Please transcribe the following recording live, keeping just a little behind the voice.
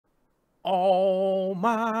All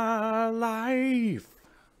my life,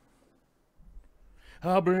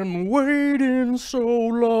 I've been waiting so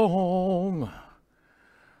long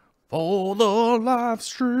for the live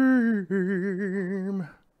stream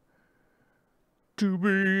to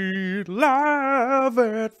be live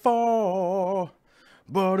at 4,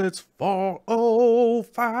 but it's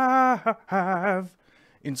 4:05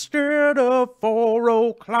 instead of 4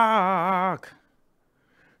 o'clock.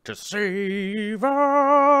 To save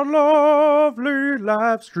our lovely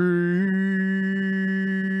live stream.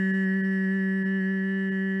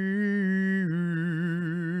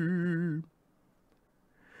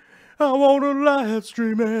 I want a live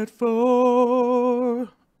stream at 4.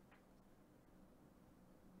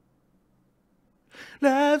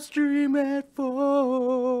 Live stream at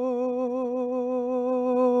 4.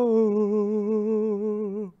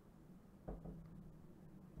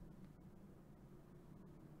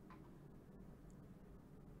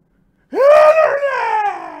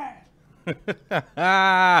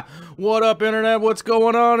 What up, Internet? What's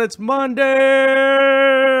going on? It's Monday.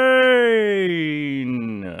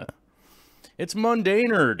 It's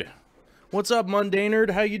Mundanerd. What's up,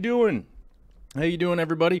 Mundanerd? How you doing? How you doing,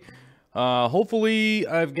 everybody? Hopefully,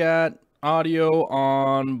 I've got audio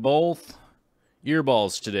on both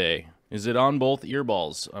earballs today. Is it on both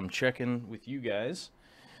earballs? I'm checking with you guys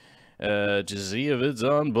to see if it's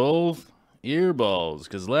on both earballs,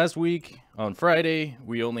 because last week on Friday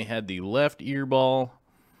we only had the left earball,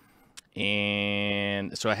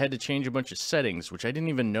 and so I had to change a bunch of settings, which I didn't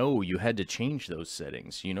even know you had to change those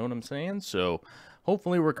settings. You know what I'm saying? So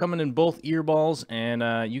hopefully we're coming in both earballs,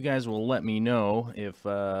 and you guys will let me know if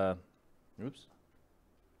oops.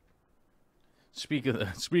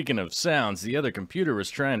 Speaking of sounds, the other computer was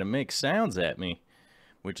trying to make sounds at me,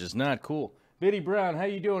 which is not cool. Biddy Brown, how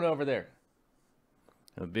you doing over there?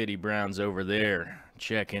 Biddy Brown's over there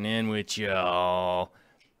checking in with y'all.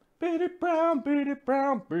 Biddy Brown, Biddy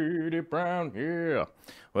Brown, Biddy Brown, yeah.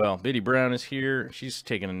 Well, Biddy Brown is here. She's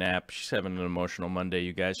taking a nap. She's having an emotional Monday,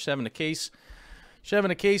 you guys. She's having a case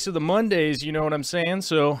of the Mondays, you know what I'm saying?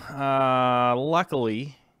 So,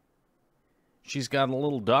 luckily, she's got a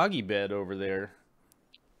little doggy bed over there.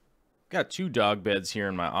 Got 2 dog beds here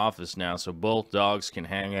in my office now, so both dogs can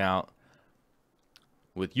hang out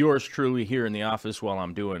with yours truly here in the office while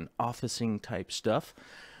I'm doing officing type stuff.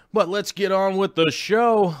 But let's get on with the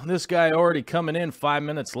show. This guy already coming in 5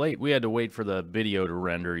 minutes late. We had to wait for the video to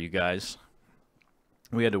render, you guys.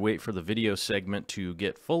 We had to wait for the video segment to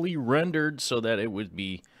get fully rendered so that it would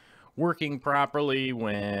be working properly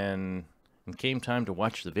when it came time to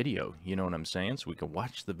watch the video. You know what I'm saying? So we could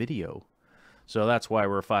watch the video. So that's why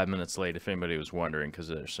we're 5 minutes late, if anybody was wondering, because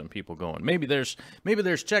there's some people going, maybe there's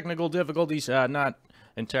technical difficulties, not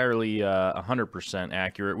entirely 100%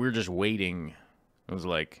 accurate. We were just waiting. It was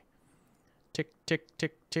like tick, tick,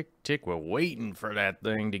 tick, tick, tick. We're waiting for that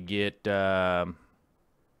thing to get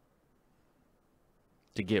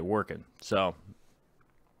working. So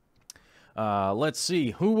let's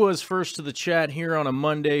see. Who was first to the chat here on a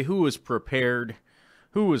Monday? Who was prepared?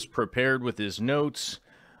 Who was prepared with his notes?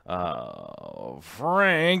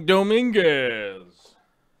 Frank Dominguez.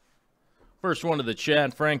 First one to the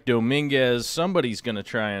chat, Frank Dominguez. Somebody's going to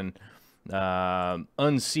try and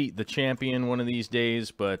unseat the champion one of these days,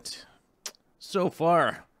 but so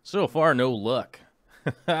far, no luck.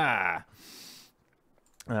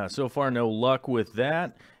 So far, no luck with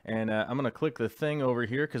that. And I'm going to click the thing over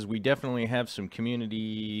here because we definitely have some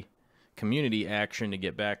community action to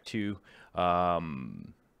get back to.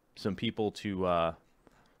 Some people to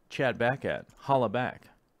chat back at. Holla back.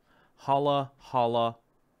 Holla, holla,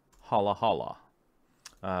 holla, holla.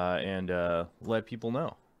 And let people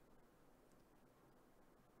know.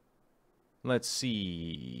 Let's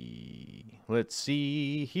see. Let's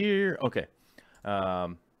see here. Okay.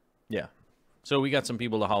 Yeah. So we got some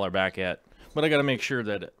people to holler back at. But I got to make sure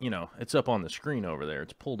that, you know, it's up on the screen over there.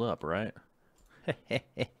 It's pulled up, right?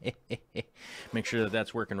 Make sure that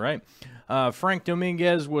that's working right. Frank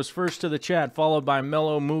Dominguez was first to the chat, followed by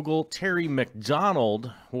Mellow Moogle. Terry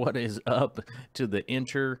McDonald, what is up to the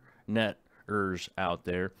interneters out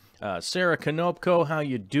there? Sarah Konopko, how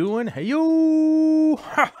you doing? Hey yo!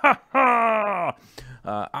 Ha ha ha!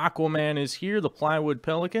 Aquaman is here, the Plywood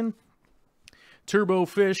Pelican. Turbo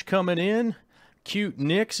Fish coming in. Cute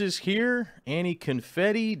Nix is here. Annie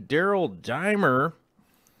Confetti, Daryl Dimer.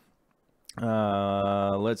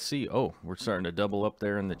 Let's see. Oh, we're starting to double up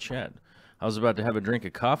there in the chat. I was about to have a drink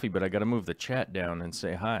of coffee, but I got to move the chat down and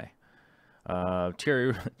say hi.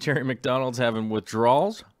 Terry McDonald's having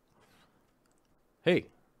withdrawals. Hey,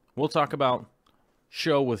 we'll talk about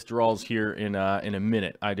show withdrawals here in a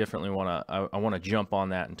minute. I definitely want to. I want to jump on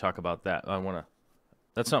that and talk about that.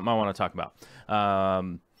 That's something I want to talk about.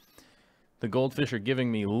 The goldfish are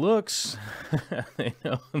giving me looks.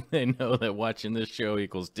 They know that watching this show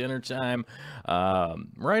equals dinner time.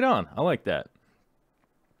 Right on. I like that.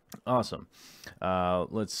 Awesome.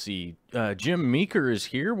 Let's see. Jim Meeker is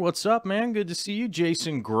here. What's up, man? Good to see you.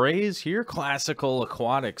 Jason Gray is here. Classical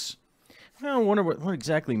Aquatics. I wonder what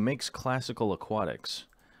exactly makes classical aquatics.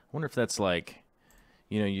 I wonder if that's like,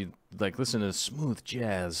 you like listen to smooth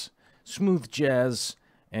jazz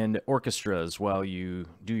and orchestras while you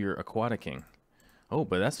do your aquaticing. Oh,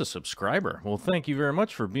 but that's a subscriber. Well, thank you very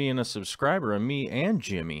much for being a subscriber of me and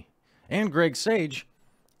Jimmy and Greg Sage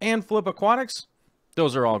and Flip Aquatics.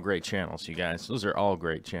 Those are all great channels, you guys. Those are all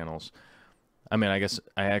great channels. I mean, I guess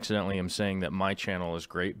I accidentally am saying that my channel is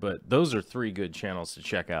great, but those are 3 good channels to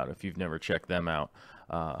check out. If you've never checked them out,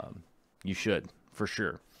 you should, for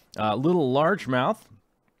sure. Little Largemouth.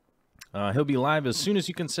 He'll be live as soon as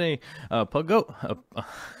you can say and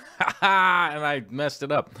I messed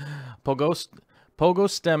it up.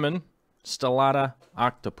 Pogostemon Stellata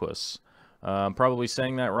Octopus. I'm probably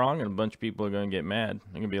saying that wrong, and a bunch of people are going to get mad.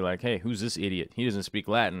 They're going to be like, hey, who's this idiot? He doesn't speak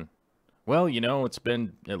Latin. Well, it's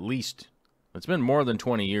been more than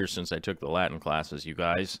 20 years since I took the Latin classes, you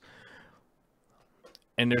guys.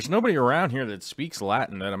 And there's nobody around here that speaks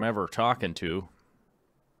Latin that I'm ever talking to.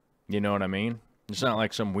 You know what I mean? It's not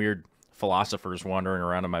like some weird philosophers wandering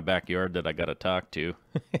around in my backyard that I got to talk to.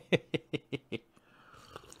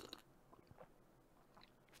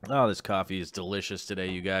 Oh, this coffee is delicious today,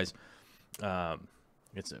 you guys.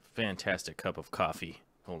 It's a fantastic cup of coffee.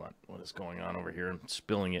 Hold on. What is going on over here? I'm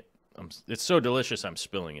spilling it. It's so delicious, I'm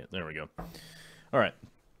spilling it. There we go. All right.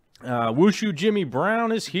 Wushu Jimmy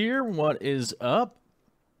Brown is here. What is up?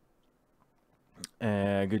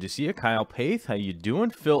 Good to see you. Kyle Paith, how you doing?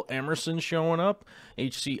 Phil Emerson showing up.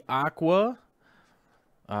 HC Aqua.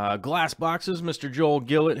 Glass Boxes, Mr. Joel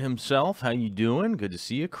Gillett himself. How you doing? Good to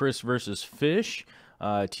see you. Chris versus Fish.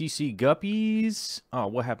 TC Guppies. Oh,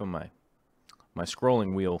 what happened? My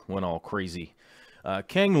scrolling wheel went all crazy.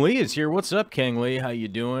 Kang Lee is here. What's up, Kang Lee? How you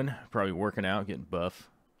doing? Probably working out, getting buff.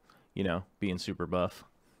 Being super buff.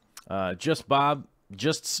 Just Bob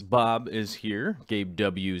is here. Gabe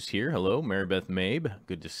W's here. Hello, Marybeth Mabe.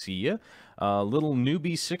 Good to see you. Little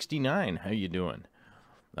Newbie 69. How you doing?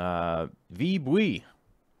 V Bui.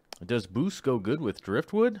 Does Boos go good with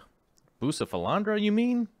driftwood? Busa Philandra, you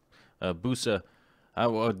mean? Busa.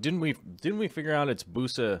 Well, didn't we figure out it's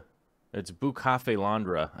Busa? It's Bucafe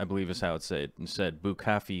Landra, I believe is how it said. It said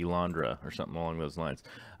Bucafe Landra or something along those lines.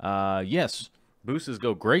 Yes, Boosas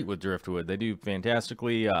go great with driftwood. They do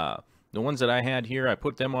fantastically. The ones that I had here, I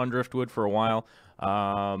put them on driftwood for a while,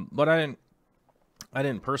 but I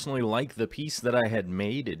didn't personally like the piece that I had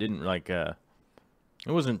made. It didn't it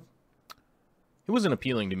wasn't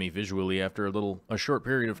appealing to me visually after a short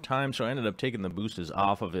period of time. So I ended up taking the boosters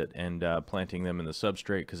off of it and planting them in the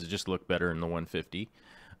substrate because it just looked better in the 150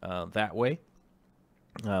 that way.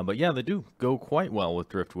 But yeah, they do go quite well with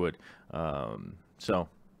driftwood. So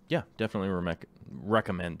yeah, definitely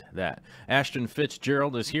recommend that. Ashton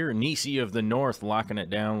Fitzgerald is here. Nisi of the North locking it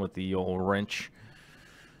down with the old wrench.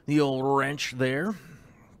 The old wrench there.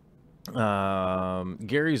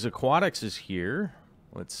 Gary's Aquatics is here.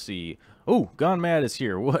 Let's see. Oh, Gone Mad is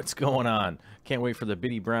here. What's going on? Can't wait for the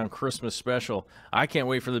Biddy Brown Christmas special. I can't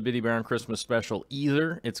wait for the Biddy Brown Christmas special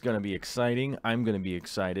either. It's going to be exciting. I'm going to be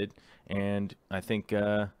excited, and I think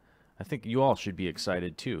you all should be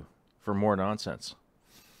excited too for more nonsense.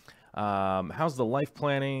 How's the life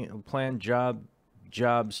plan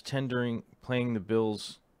jobs tendering, paying the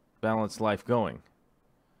bills, balanced life going?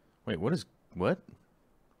 Wait, what?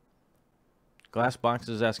 Glassbox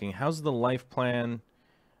is asking, how's the life plan,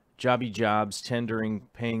 jobs, tendering,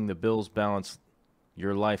 paying the bills, balance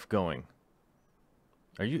your life going?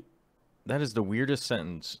 That is the weirdest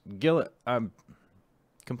sentence. Gillett, I'm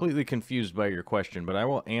completely confused by your question, but I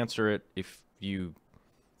will answer it if you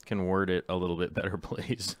can word it a little bit better,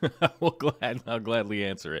 please. I'll gladly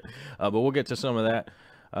answer it. But we'll get to some of that.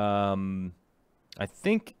 I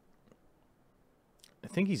think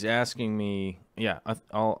he's asking me. Yeah,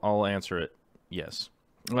 I'll answer it. Yes.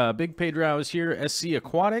 Big Pedro is here. SC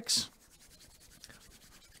Aquatics.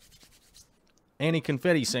 Annie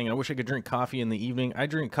Confetti saying, I wish I could drink coffee in the evening. I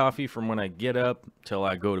drink coffee from when I get up till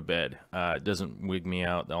I go to bed. It doesn't wig me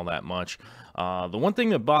out all that much. The one thing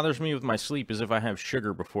that bothers me with my sleep is if I have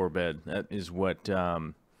sugar before bed. That is what,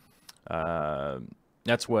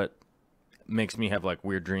 that's what makes me have like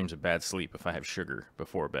weird dreams of bad sleep if I have sugar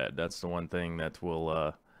before bed. That's the one thing that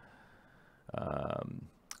will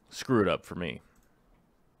screw it up for me.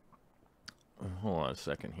 Hold on a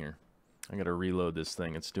second here. I gotta reload this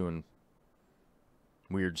thing. It's doing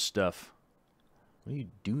weird stuff. What are you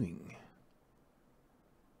doing?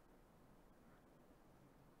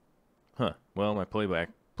 Huh. Well, my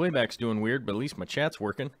playback's doing weird, but at least my chat's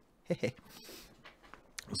working.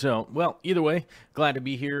 So, well, either way, glad to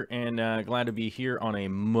be here, and glad to be here on a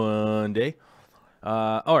Monday.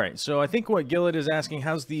 All right, so I think what Gillett is asking,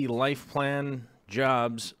 how's the life plan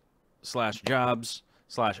jobs /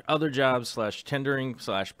 other jobs / tendering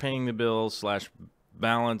 / paying the bills /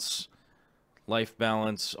 balance, life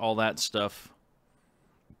balance, all that stuff.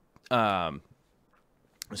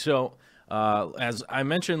 So as I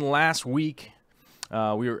mentioned last week,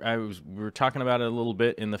 we were talking about it a little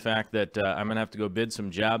bit in the fact that I'm gonna have to go bid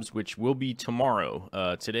some jobs, which will be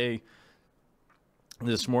tomorrow.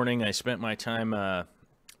 This morning, I spent my time.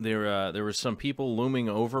 There were some people looming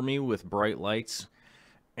over me with bright lights,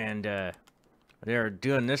 and they're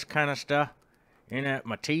doing this kind of stuff in at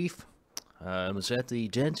my teeth. I was at the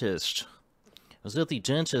dentist.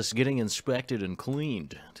 Getting inspected and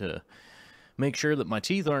cleaned to make sure that my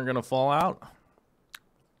teeth aren't going to fall out.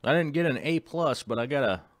 I didn't get an A+, but I got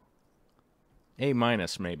a A-,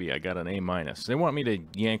 maybe. I got an A-. They want me to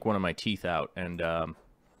yank one of my teeth out, and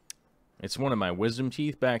it's one of my wisdom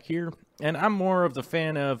teeth back here. And I'm more of the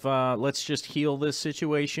fan of let's just heal this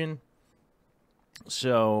situation.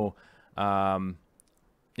 So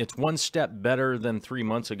it's one step better than 3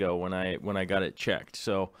 months ago when I got it checked.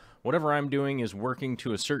 So whatever I'm doing is working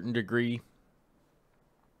to a certain degree.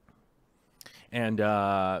 And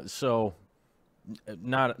so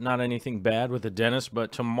not anything bad with the dentist,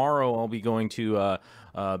 but tomorrow I'll be going to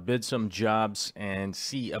bid some jobs and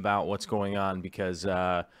see about what's going on, because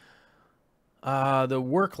the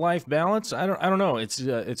work-life balance, I don't know.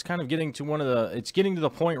 It's kind of getting to it's getting to the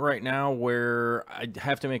point right now where I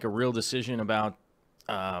have to make a real decision about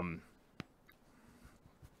the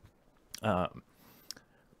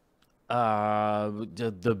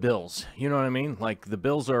bills. You know what I mean? Like, the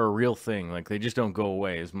bills are a real thing. Like, they just don't go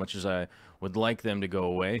away as much as I would like them to go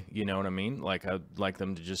away. You know what I mean? Like, I'd like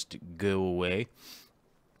them to just go away.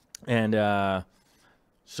 And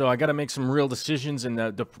so I got to make some real decisions. And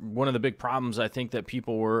one of the big problems I think that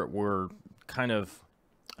people were kind of,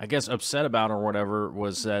 I guess, upset about or whatever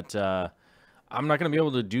was that I'm not going to be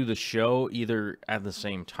able to do the show either at the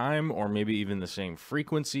same time or maybe even the same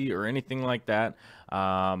frequency or anything like that,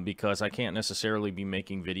 because I can't necessarily be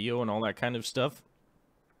making video and all that kind of stuff.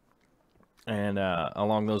 And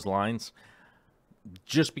along those lines,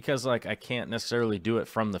 just because, like, I can't necessarily do it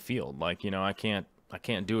from the field. Like, you know, I can't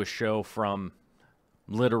do a show from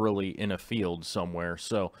literally in a field somewhere.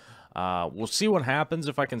 So we'll see what happens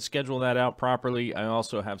if I can schedule that out properly. I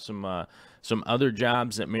also have some other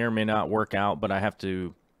jobs that may or may not work out, but I have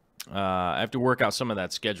to work out some of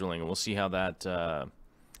that scheduling, and we'll see how that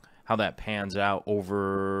pans out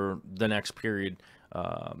over the next period,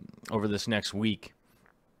 over this next week,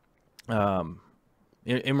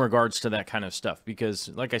 in regards to that kind of stuff. Because,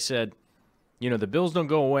 like I said, you know, the bills don't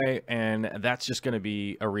go away, and that's just going to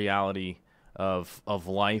be a reality of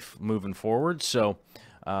life moving forward. So,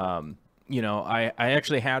 you know, I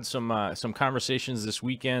actually had some conversations this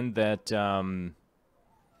weekend that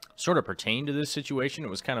sort of pertain to this situation. It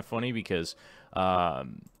was kind of funny because,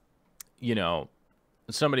 you know,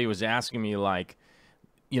 somebody was asking me, like,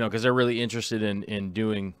 you know, because they're really interested in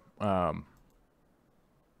doing and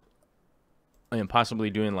possibly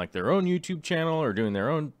doing, like, their own YouTube channel or doing their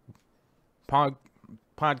own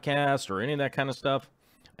podcast or any of that kind of stuff.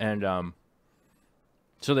 And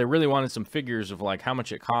so they really wanted some figures of, like, how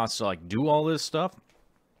much it costs to, like, do all this stuff.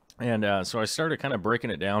 And so I started kind of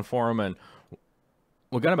breaking it down for them, and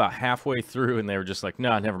we got about halfway through, and they were just like,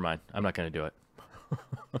 no, never mind. I'm not going to do it.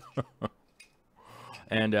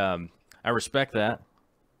 And I respect that.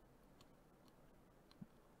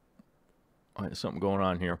 Oh, there's something going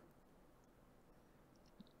on here.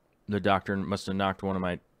 The doctor must have knocked one of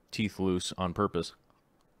my teeth loose on purpose.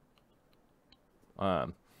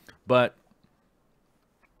 But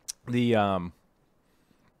the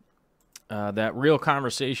that real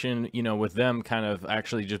conversation, you know, with them kind of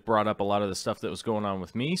actually just brought up a lot of the stuff that was going on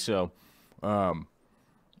with me. So,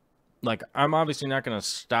 like, I'm obviously not going to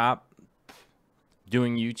stop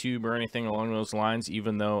doing YouTube or anything along those lines,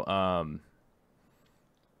 even though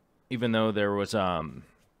there was a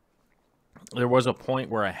point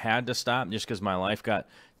where I had to stop just because my life got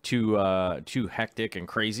too hectic and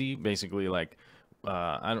crazy. Basically, like,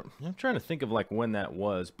 I'm trying to think of, like, when that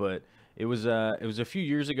was, but it was a few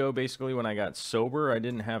years ago. Basically, when I got sober, I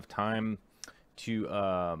didn't have time to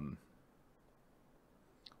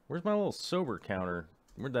where's my little sober counter?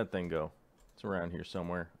 Where'd that thing go? It's around here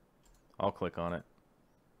somewhere. I'll click on it.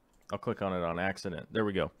 I'll click on it on accident. There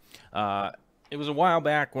we go. It was a while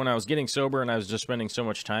back when I was getting sober and I was just spending so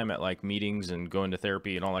much time at like meetings and going to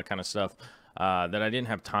therapy and all that kind of stuff that I didn't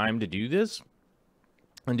have time to do this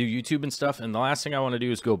and do YouTube and stuff. And the last thing I want to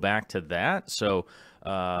do is go back to that. So,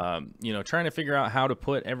 you know, trying to figure out how to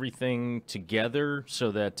put everything together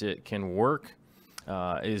so that it can work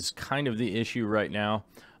is kind of the issue right now.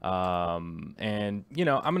 And, you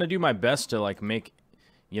know, I'm going to do my best to like make,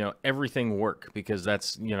 you know, everything work, because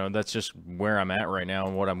that's, you know, that's just where I'm at right now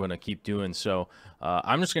and what I'm going to keep doing. So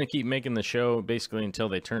I'm just going to keep making the show basically until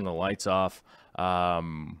they turn the lights off,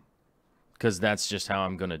 because that's just how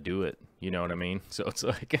I'm going to do it. You know what I mean? So it's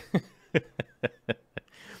like,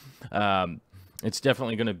 it's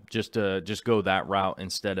definitely going to just go that route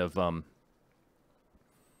instead of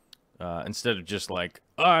just like,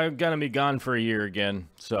 oh, I'm going to be gone for a year again.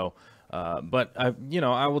 So, but you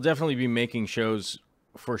know, I will definitely be making shows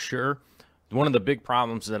for sure. One of the big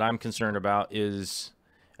problems that I'm concerned about is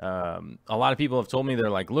a lot of people have told me, they're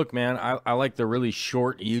like, look, man, I like the really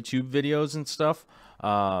short YouTube videos and stuff.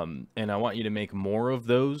 And I want you to make more of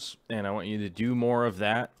those, and I want you to do more of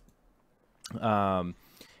that.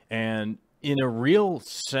 And in a real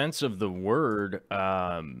sense of the word,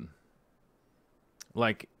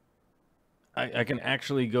 like I can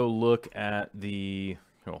actually go look at the,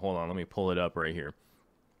 oh, hold on, let me pull it up right here.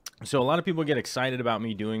 So a lot of people get excited about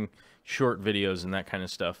me doing short videos and that kind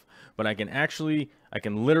of stuff, but I can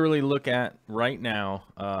literally look at right now.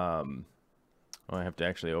 Well, I have to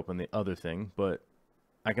actually open the other thing, but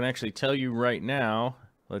I can actually tell you right now.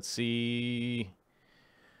 Let's see.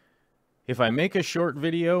 If I make a short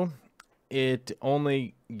video, it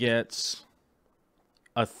only gets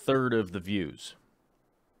a third of the views.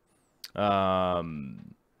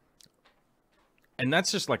 And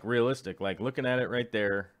that's just like realistic, like looking at it right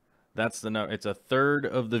there. That's the number. It's a third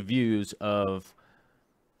of the views of,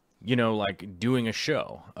 you know, like doing a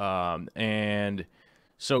show. And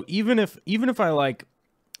so even if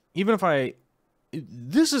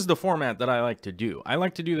this is the format that I like to do. I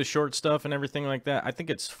like to do the short stuff and everything like that. I think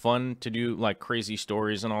it's fun to do like crazy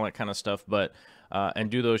stories and all that kind of stuff, but, and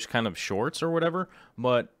do those kind of shorts or whatever.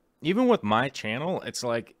 But even with my channel, it's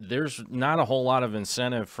like there's not a whole lot of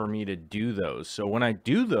incentive for me to do those. So when I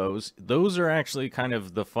do those are actually kind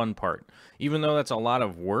of the fun part. Even though that's a lot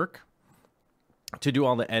of work to do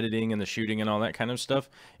all the editing and the shooting and all that kind of stuff,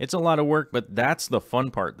 it's a lot of work, but that's the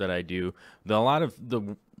fun part that I do.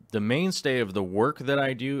 The mainstay of the work that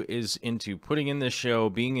I do is into putting in this show,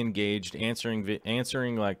 being engaged,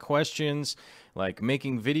 answering like questions, like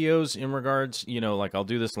making videos in regards, you know, like I'll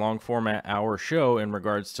do this long format hour show in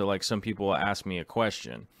regards to like some people will ask me a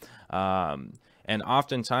question. And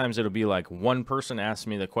oftentimes it'll be like one person asks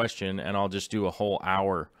me the question and I'll just do a whole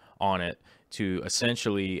hour on it to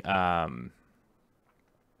essentially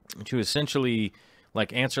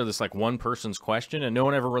like answer this like one person's question, and no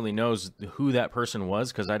one ever really knows who that person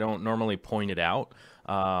was because I don't normally point it out.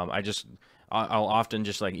 I'll often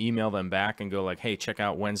just like email them back and go like, hey, check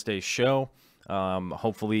out Wednesday's show.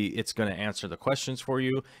 Hopefully it's going to answer the questions for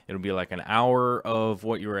you. It'll be like an hour of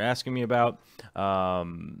what you were asking me about.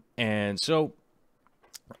 And so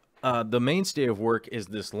the mainstay of work is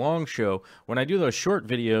this long show. When I do those short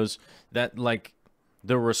videos, that like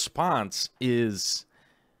the response is,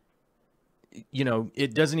 you know,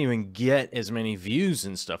 it doesn't even get as many views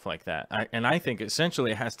and stuff like that. I think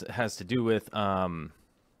essentially it has to do with the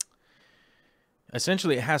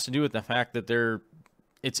fact that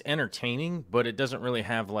it's entertaining, but it doesn't really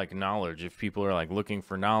have like knowledge if people are like looking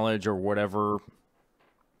for knowledge or whatever.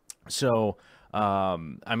 So,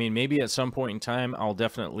 I mean, maybe at some point in time, I'll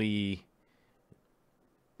do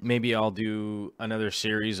another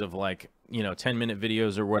series of like, you know, 10-minute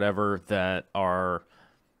videos or whatever that are,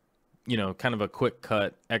 you know, kind of a quick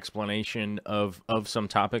cut explanation of some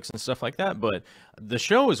topics and stuff like that. But the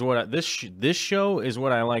show is what this show is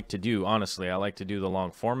what I like to do. Honestly, I like to do the long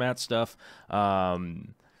format stuff. Like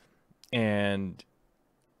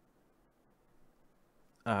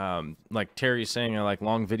Terry's saying, I like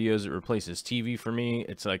long videos. It replaces TV for me.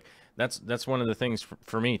 It's like, that's one of the things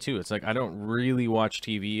for me too. It's like, I don't really watch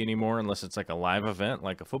TV anymore unless it's like a live event,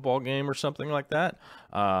 like a football game or something like that.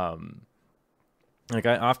 Like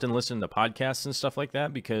I often listen to podcasts and stuff like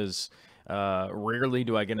that because rarely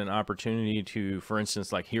do I get an opportunity to, for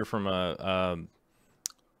instance, like hear from a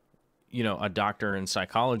doctor in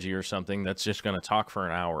psychology or something that's just going to talk for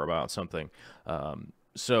an hour about something.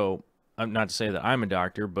 So I'm not to say that I'm a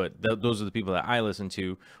doctor, but those are the people that I listen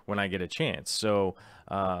to when I get a chance. So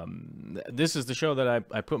this is the show that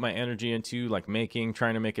I put my energy into, like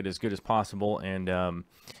trying to make it as good as possible. And,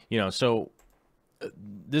 so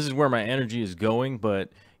this is where my energy is going,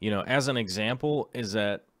 but, you know, as an example is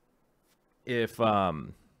that if,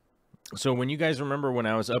 so when you guys remember when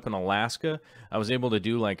I was up in Alaska, I was able to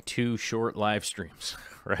do like 2 short live streams,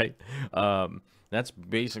 right? That's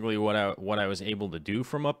basically what I was able to do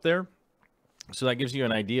from up there. So that gives you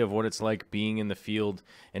an idea of what it's like being in the field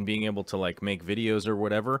and being able to like make videos or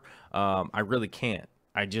whatever. I really can't.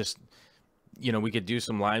 I just, you know, we could do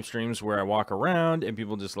some live streams where I walk around and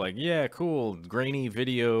people just like, yeah, cool, grainy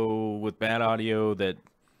video with bad audio that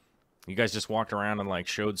you guys just walked around and like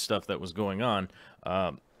showed stuff that was going on.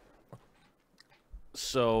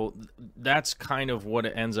 So that's kind of what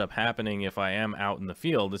ends up happening if I am out in the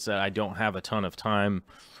field. It's that I don't have a ton of time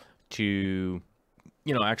to,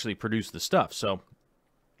 you know, actually produce the stuff. So,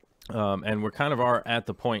 and we're kind of at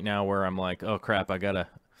the point now where I'm like, oh crap, I gotta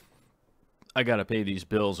pay these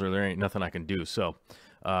bills or there ain't nothing I can do. So,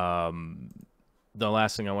 the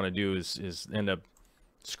last thing I want to do is end up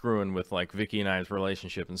screwing with like Vicky and I's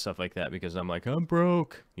relationship and stuff like that, because I'm like, I'm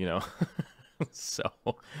broke, you know? So,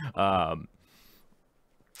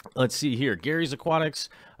 let's see here. Gary's Aquatics,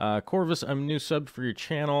 Corvus, I'm a new sub for your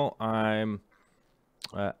channel.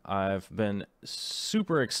 I've been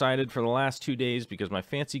super excited for the last 2 days because my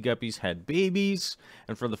fancy guppies had babies,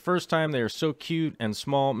 and for the first time they are so cute and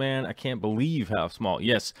small. Man, I can't believe how small.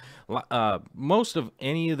 Yes, most of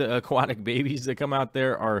any of the aquatic babies that come out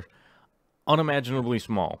there are unimaginably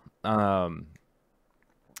small.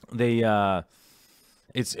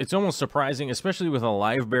 It's almost surprising, especially with a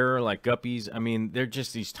live bearer like guppies. I mean, they're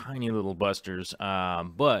just these tiny little busters.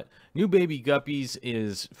 But new baby guppies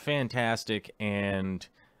is fantastic, and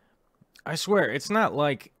I swear it's not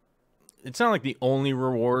like the only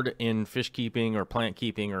reward in fish keeping or plant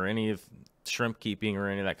keeping or any of shrimp keeping or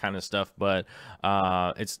any of that kind of stuff, but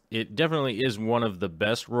it definitely is one of the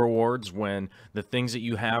best rewards when the things that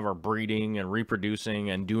you have are breeding and reproducing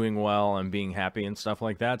and doing well and being happy and stuff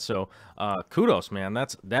like that. So kudos, man.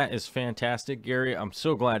 That is fantastic, Gary. I'm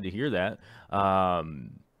so glad to hear that.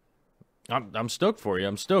 I'm stoked for you.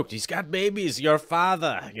 I'm stoked. He's got babies. Your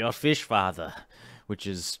father, your fish father, which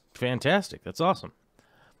is fantastic. That's awesome.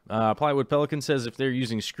 Plywood Pelican says if they're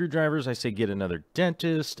using screwdrivers, I say get another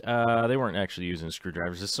dentist. They weren't actually using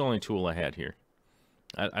screwdrivers. It's the only tool I had here.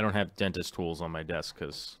 I don't have dentist tools on my desk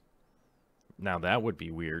because now that would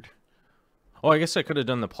be weird. Oh, I guess I could have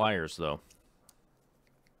done the pliers, though.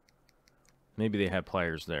 Maybe they had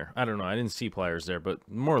pliers there. I don't know. I didn't see pliers there, but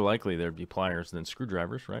more likely there'd be pliers than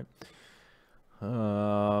screwdrivers, right?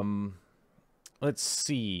 Let's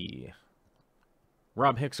see.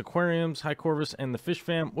 Rob Hicks Aquariums, hi Corvus and the Fish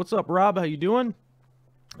Fam. What's up, Rob? How you doing?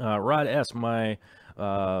 Rod S, my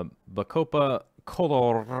Bacopa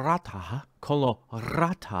colorata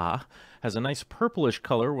has a nice purplish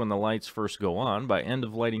color when the lights first go on. By end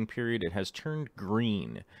of lighting period, it has turned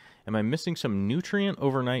green. Am I missing some nutrient?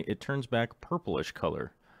 Overnight, it turns back purplish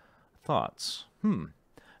color. Thoughts?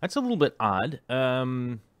 That's a little bit odd.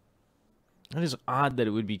 That is odd that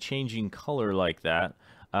it would be changing color like that.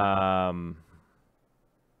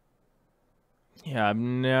 Yeah, I've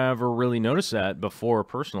never really noticed that before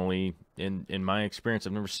personally. In my experience,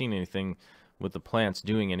 I've never seen anything with the plants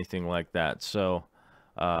doing anything like that. So,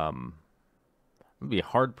 it'd be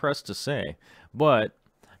hard pressed to say. But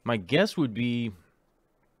my guess would be,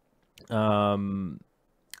 maybe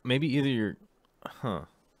either your,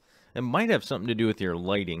 it might have something to do with your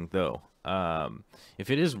lighting though. If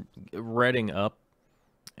it is redding up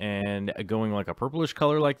and going like a purplish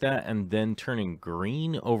color like that and then turning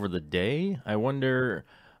green over the day, I wonder,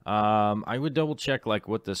 I would double check like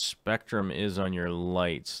what the spectrum is on your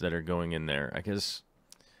lights that are going in there. I guess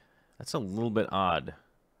that's a little bit odd.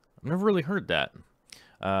 I've never really heard that.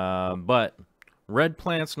 But red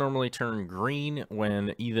plants normally turn green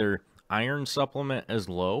when either iron supplement is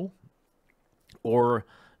low or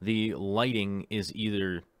the lighting is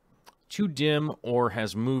either too dim or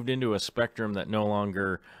has moved into a spectrum that no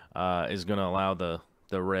longer is going to allow the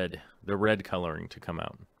red coloring to come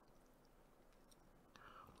out.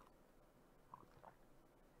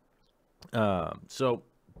 So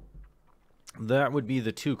that would be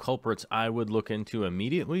the two culprits I would look into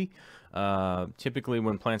immediately. Typically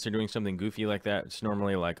when plants are doing something goofy like that, it's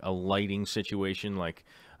normally like a lighting situation. Like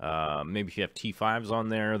maybe if you have T5s on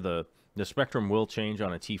there, the spectrum will change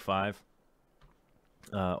on a T5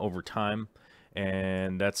 over time,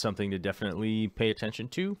 and that's something to definitely pay attention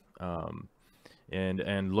to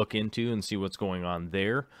and look into and see what's going on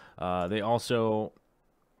there. They also,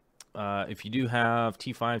 if you do have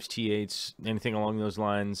T5s, T8s, anything along those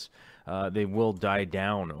lines, they will die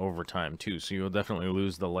down over time too, so you'll definitely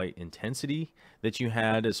lose the light intensity that you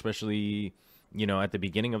had, especially you know, at the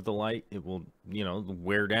beginning of the light, it will, you know,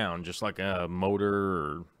 wear down just like a motor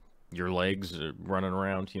or your legs are running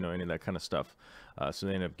around, you know, any of that kind of stuff. So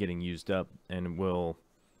they end up getting used up and will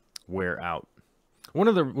wear out. One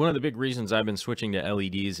of the big reasons I've been switching to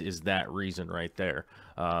LEDs is that reason right there,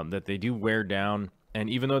 that they do wear down, and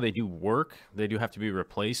even though they do work, they do have to be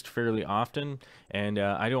replaced fairly often, and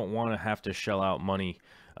I don't want to have to shell out money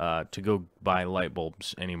to go buy light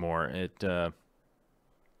bulbs anymore.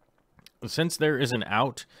 Since there is an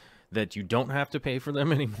out that you don't have to pay for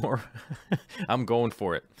them anymore, I'm going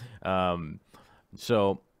for it. I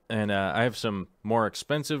have some more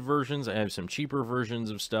expensive versions. I have some cheaper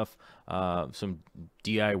versions of stuff, some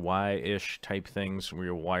DIY-ish type things where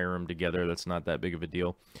you wire them together. That's not that big of a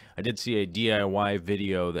deal. I did see a DIY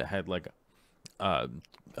video that had like a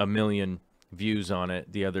million views on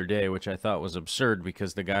it the other day, which I thought was absurd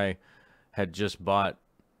because the guy had just bought,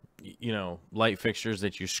 you know, light fixtures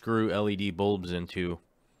that you screw LED bulbs into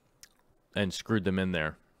and screwed them in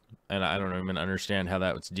there. And I don't even understand how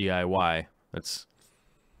that was DIY.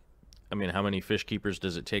 I mean, how many fish keepers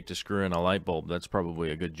does it take to screw in a light bulb? That's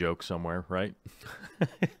probably a good joke somewhere, right?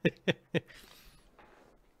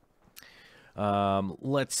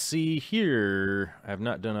 Let's see here. I've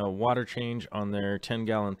not done a water change on their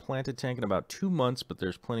 10-gallon planted tank in about 2 months, but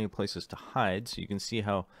there's plenty of places to hide, so you can see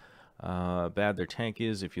how bad their tank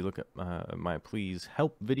is if you look at my Please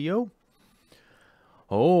Help video.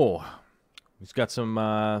 Oh, he's got some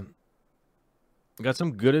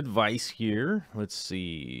good advice here. Let's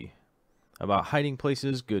see. About hiding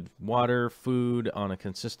places, good water, food on a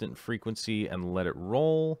consistent frequency, and let it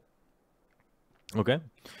roll. Okay.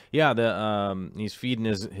 Yeah, he's feeding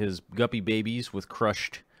his guppy babies with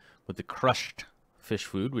the crushed fish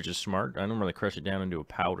food, which is smart. I normally crush it down into a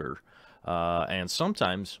powder. And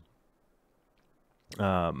sometimes,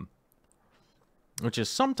 which is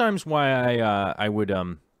sometimes why I would,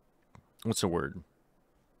 what's the word?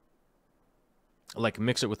 Like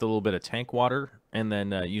mix it with a little bit of tank water and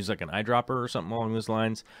then use like an eyedropper or something along those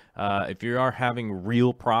lines. If you are having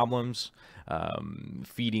real problems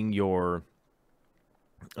feeding your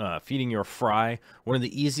fry, one of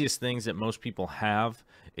the easiest things that most people have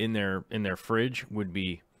in their fridge would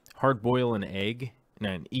be hard boil an egg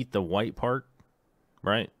and eat the white part,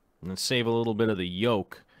 right? And then save a little bit of the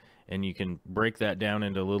yolk, and you can break that down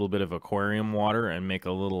into a little bit of aquarium water and make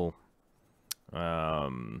a little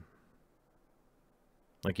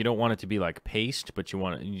like, you don't want it to be like paste, but you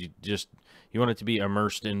want it to be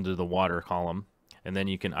immersed into the water column, and then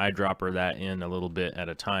you can eyedropper that in a little bit at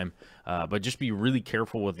a time. But just be really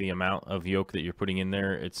careful with the amount of yolk that you're putting in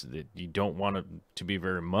there. You don't want it to be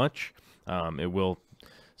very much. It will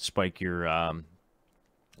spike your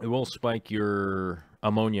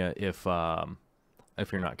ammonia if you're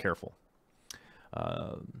not careful.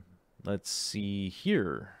 Let's see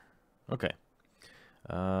here. Okay.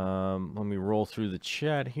 Let me roll through the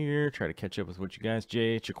chat here, try to catch up with what you guys.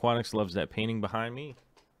 JH Aquatics loves that painting behind me.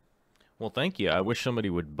 Well, thank you. I wish somebody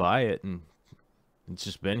would buy it, and it's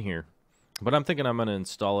just been here. But I'm thinking I'm going to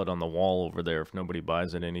install it on the wall over there if nobody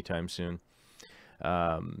buys it anytime soon.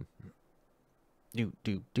 Let me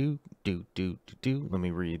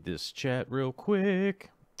read this chat real quick.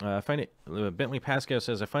 Bentley Pascal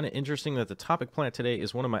says, I find it interesting that the topic plant today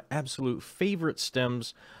is one of my absolute favorite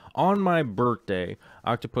stems on my birthday.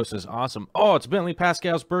 Octopus is awesome. Oh, it's Bentley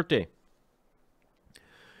Pascal's birthday.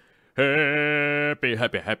 Happy,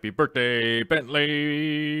 happy, happy birthday,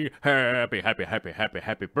 Bentley. Happy, happy, happy, happy,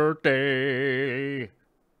 happy birthday.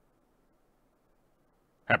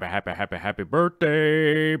 Happy, happy, happy, happy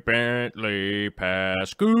birthday, Bentley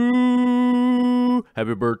Pascal.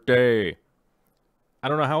 Happy birthday. I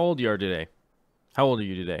don't know how old you are today. How old are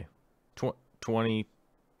you today?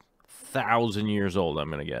 20,000 years old, I'm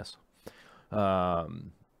going to guess.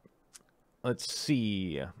 Let's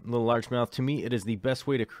see. Little largemouth. To me, it is the best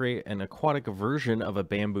way to create an aquatic version of a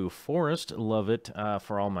bamboo forest. Love it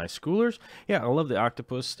for all my schoolers. Yeah, I love the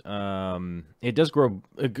octopus. It does grow.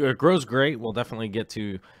 It grows great. We'll definitely get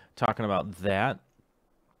to talking about that.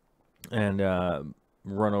 And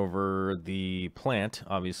run over the plant,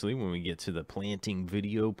 obviously, when we get to the planting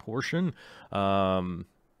video portion. Let's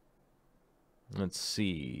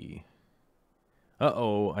see.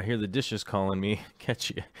 Uh-oh, I hear the dishes calling me.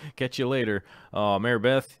 Catch you later. Oh, Mary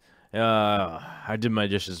Beth, I did my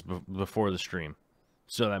dishes before the stream,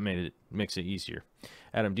 so that makes it easier.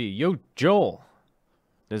 Adam D. Yo, Joel,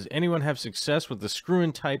 does anyone have success with the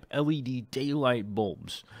screw-in type LED daylight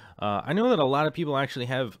bulbs? I know that a lot of people actually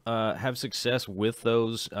have success with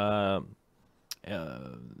those the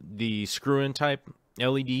screw-in type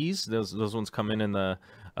LEDs. Those ones come in the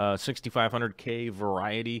 6500K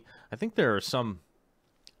variety. I think there are some,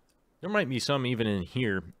 there might be some even in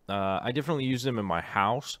here. I definitely use them in my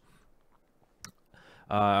house.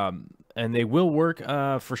 And they will work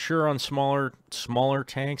for sure on smaller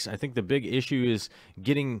tanks. I think the big issue is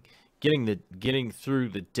getting through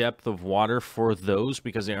the depth of water for those,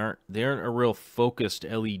 because they aren't a real focused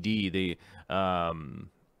LED.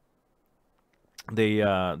 They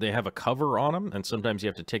have a cover on them, and sometimes you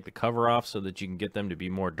have to take the cover off so that you can get them to be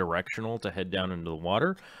more directional to head down into the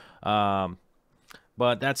water.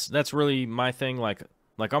 But that's really my thing. Like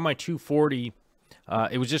on my 240,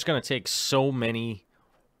 it was just going to take so many.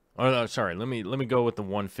 Oh, no, sorry. Let me go with the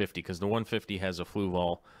 150, because the 150 has a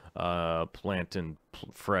Fluval plant and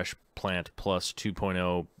fresh plant plus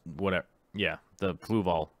 2.0 whatever. Yeah, the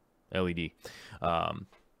Fluval LED,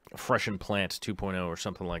 freshen plant 2.0 or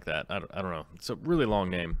something like that. I don't know. It's a really long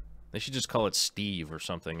name. They should just call it Steve or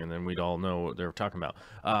something, and then we'd all know what they're talking about.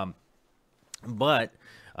 But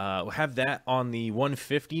we'll have that on the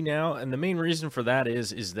 150 now, and the main reason for that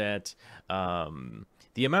is that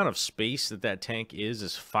the amount of space that tank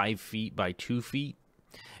is 5 feet by 2 feet,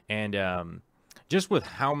 and just with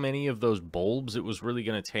how many of those bulbs it was really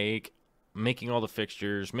going to take, making all the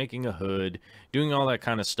fixtures, making a hood, doing all that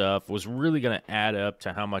kind of stuff was really going to add up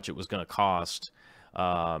to how much it was going to cost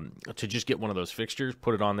to just get one of those fixtures,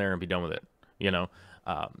 put it on there, and be done with it. You know,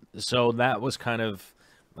 so that was kind of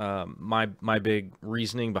my big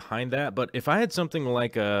reasoning behind that. But if I had something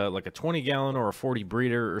like a 20-gallon or a 40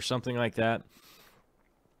 breeder or something like that,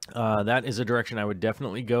 that is a direction I would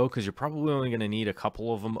definitely go, because you're probably only going to need a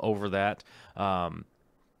couple of them over that.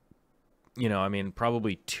 You know, I mean,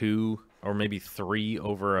 probably 2 or maybe 3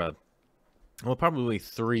 over probably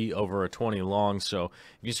 3 over a 20 long. So if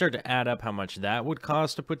you start to add up how much that would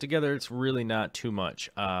cost to put together, it's really not too much.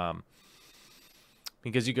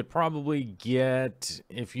 Because you could probably get,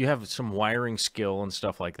 if you have some wiring skill and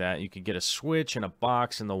stuff like that, you could get a switch and a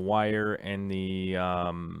box and the wire and the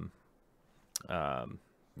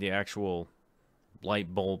actual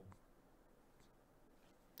light bulb,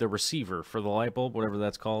 the receiver for the light bulb, whatever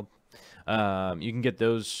that's called. You can get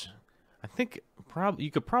those. I think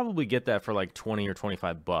you could probably get that for like 20 or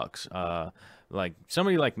 25 bucks. Like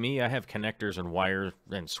somebody like me, I have connectors and wires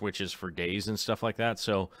and switches for days and stuff like that.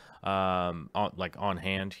 So, on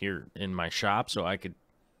hand here in my shop, so I could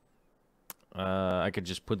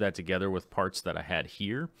just put that together with parts that I had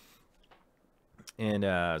here.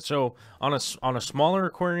 And so on a smaller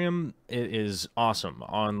aquarium, it is awesome.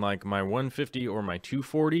 On like my 150 or my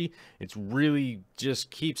 240, it's really just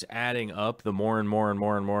keeps adding up. The more and more and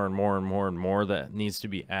more and more and more and more and more that needs to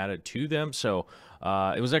be added to them. So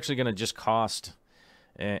it was actually going to just cost,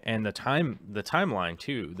 and the timeline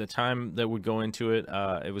too. The time that would go into it,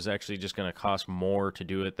 it was actually just going to cost more to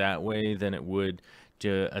do it that way than it would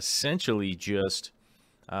to essentially just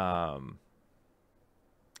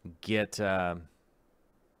get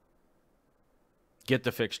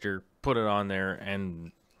the fixture, put it on there,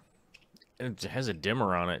 and it has a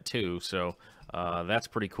dimmer on it too, so that's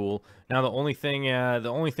pretty cool. Now the only thing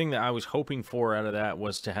that I was hoping for out of that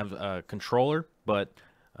was to have a controller, but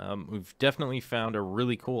we've definitely found a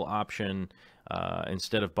really cool option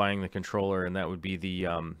instead of buying the controller, and that would be the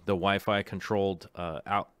Wi-Fi controlled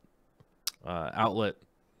outlet.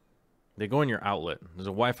 They go in your outlet. There's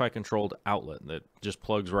a Wi-Fi controlled outlet that just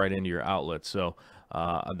plugs right into your outlet. So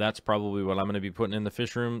that's probably what I'm going to be putting in the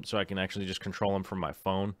fish room, so I can actually just control them from my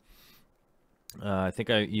phone. I think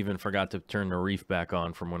I even forgot to turn the reef back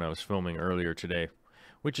on from when I was filming earlier today,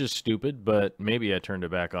 which is stupid, but maybe I turned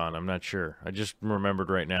it back on. I'm not sure. I just remembered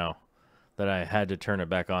right now that I had to turn it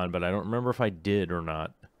back on, but I don't remember if I did or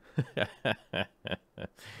not.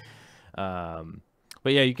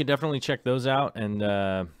 But yeah, you can definitely check those out, and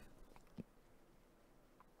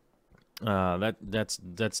that's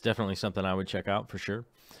definitely something I would check out for sure.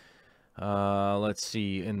 Let's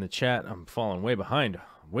see, in the chat, I'm falling way behind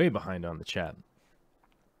on the chat.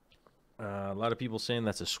 A lot of people saying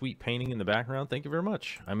that's a sweet painting in the background. Thank you very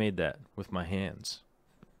much. I made that with my hands,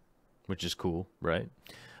 which is cool, right?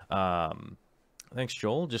 Thanks,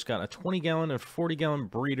 Joel. Just got a 20-gallon and 40-gallon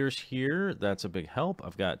breeders here. That's a big help.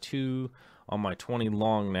 I've got 2 on my 20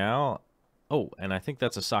 long now. Oh, and I think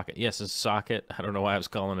that's a socket. Yes, it's a socket. I don't know why I was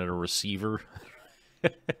calling it a receiver.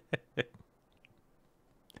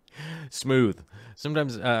 Smooth.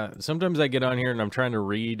 Sometimes I get on here and I'm trying to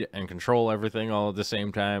read and control everything all at the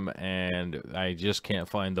same time, and I just can't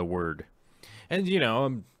find the word. And, you know,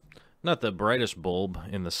 I'm not the brightest bulb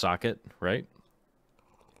in the socket, right?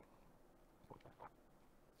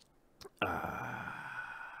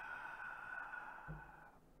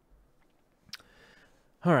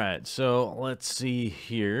 All right, so let's see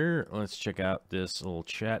here. Let's check out this little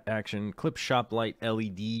chat action. Clip shop light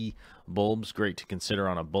LED bulbs, great to consider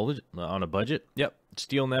on a budget. Yep,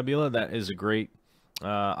 Steel Nebula, that is a great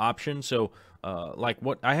option. So, like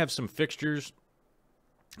what I have some fixtures.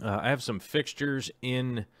 I have some fixtures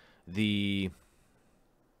in the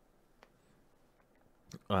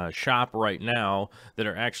shop right now that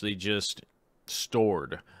are actually just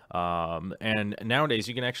stored. And nowadays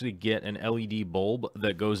you can actually get an LED bulb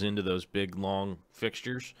that goes into those big long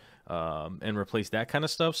fixtures and replace that kind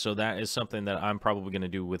of stuff. So that is something that I'm probably going to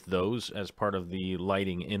do with those as part of the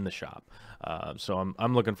lighting in the shop. So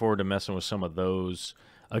I'm looking forward to messing with some of those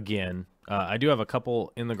again. I do have a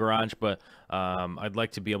couple in the garage, but I'd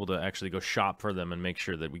like to be able to actually go shop for them and make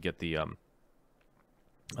sure that we get the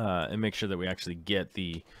actually get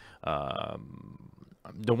the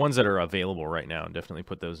ones that are available right now, and definitely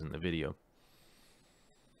put those in the video.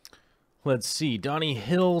 Let's see. Donnie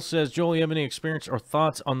Hill says, Joel, you have any experience or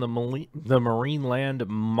thoughts on the Marineland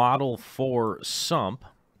Model 4 sump?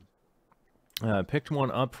 Picked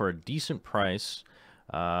one up for a decent price.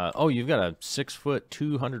 Oh, you've got a 6-foot,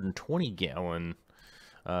 220 gallon.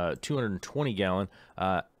 All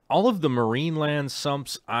of the Marineland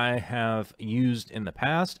sumps I have used in the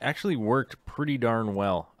past actually worked pretty darn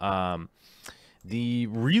well. The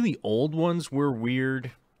really old ones were weird,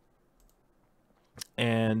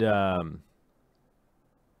 and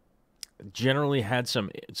generally had some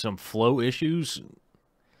flow issues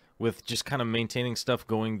with just kind of maintaining stuff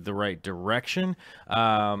going the right direction.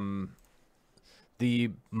 The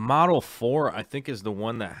Model 4, I think, is the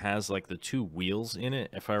one that has like the 2 wheels in it,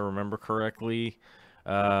 if I remember correctly.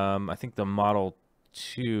 I think the Model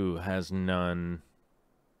 2 has none.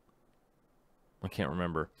 I can't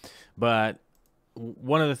remember, but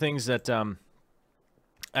one of the things that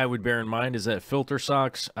I would bear in mind is that filter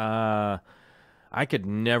socks, I could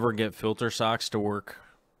never get filter socks to work.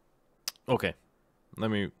 Okay,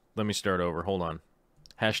 let me start over. Hold on.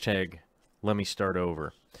 Hashtag let me start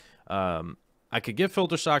over. I could get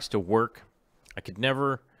filter socks to work. I could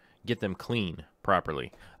never get them clean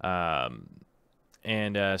properly. So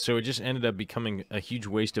it just ended up becoming a huge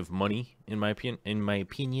waste of money, in my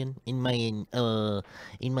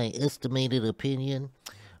estimated opinion.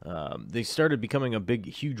 They started becoming a big,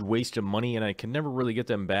 huge waste of money, and I could never really get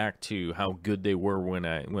them back to how good they were when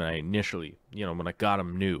I initially, when I got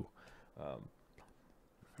them new.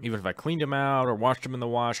 Even if I cleaned them out, or washed them in the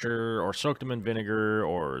washer, or soaked them in vinegar,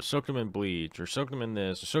 or soaked them in bleach, or soaked them in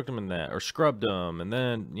this, or soaked them in that, or scrubbed them, and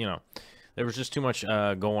then, there was just too much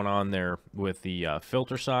going on there with the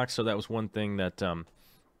filter socks. So that was one thing that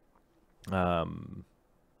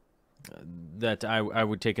that I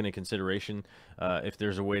would take into consideration. If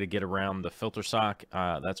there's a way to get around the filter sock,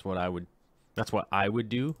 that's what I would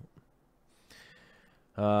do.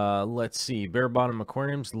 Let's see. Bare bottom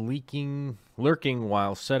aquariums lurking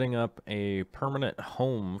while setting up a permanent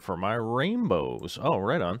home for my rainbows. Oh,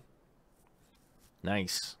 right on.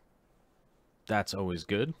 Nice. That's always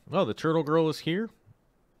good. Oh, the turtle girl is here.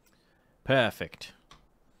 Perfect.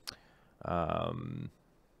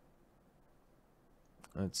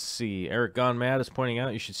 Let's see. Eric Gone Mad is pointing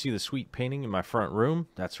out you should see the sweet painting in my front room.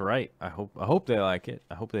 That's right. I hope they like it.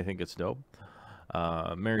 I hope they think it's dope.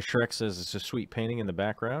 Mary Shrek says it's a sweet painting in the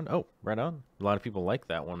background. Oh, right on. A lot of people like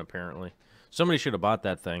that one, apparently. Somebody should have bought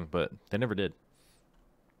that thing, but they never did.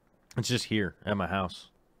 It's just here at my house.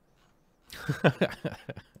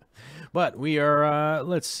 But we are,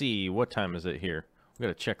 let's see, what time is it here? We've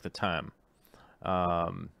got to check the time.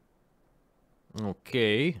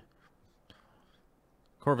 Okay.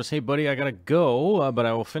 Corvus, hey buddy, I gotta go, but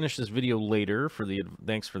I will finish this video later.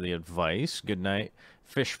 Thanks for the advice. Good night,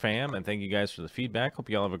 Fish Fam, and thank you guys for the feedback. Hope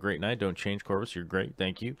you all have a great night. Don't change, Corvus. You're great.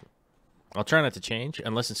 Thank you. I'll try not to change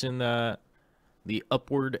unless it's in the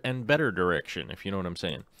upward and better direction, if you know what I'm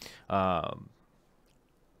saying.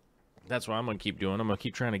 That's what I'm going to keep doing. I'm going to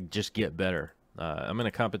keep trying to just get better. I'm in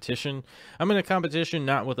a competition. I'm in a competition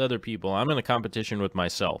not with other people. I'm in a competition with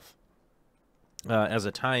myself. As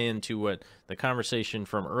a tie-in to what the conversation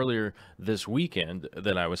from earlier this weekend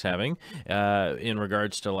that I was having, in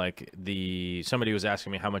regards to like somebody was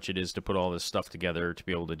asking me how much it is to put all this stuff together to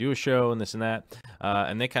be able to do a show and this and that,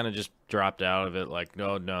 and they kind of just dropped out of it like,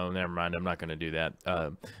 no, never mind, I'm not going to do that.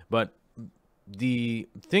 But the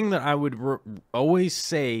thing that I would always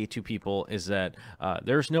say to people is that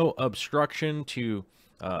there's no obstruction to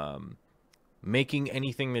making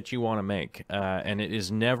anything that you want to make, and it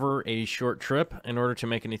is never a short trip in order to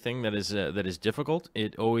make anything that is difficult.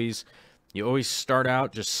 You always start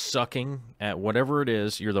out just sucking at whatever it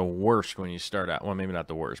is. You're the worst when you start out. Well, maybe not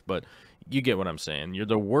the worst, but you get what I'm saying. You're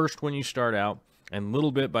the worst when you start out. And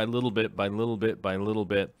little bit by little bit by little bit by little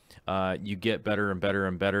bit, you get better and better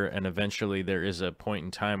and better. And eventually there is a point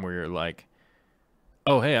in time where you're like,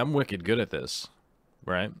 oh, hey, I'm wicked good at this,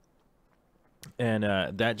 right? And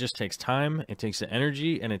that just takes time. It takes the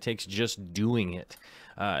energy, and it takes just doing it.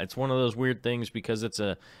 It's one of those weird things because it's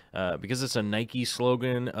a Nike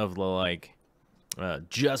slogan of the like,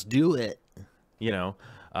 just do it. You know,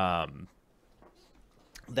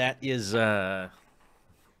 that is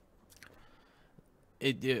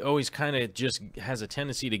it always kind of just has a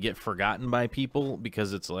tendency to get forgotten by people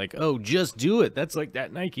because it's like, oh, just do it. That's like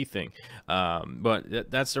that Nike thing. But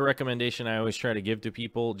that's the recommendation I always try to give to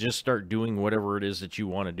people. Just start doing whatever it is that you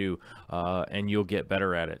want to do, and you'll get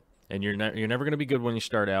better at it. And you're never going to be good when you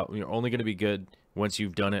start out. You're only going to be good once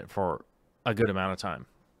you've done it for a good amount of time.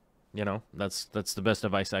 You know, that's the best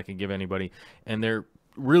advice I can give anybody. And there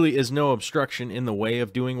really is no obstruction in the way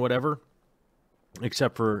of doing whatever,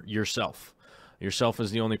 except for yourself. Yourself is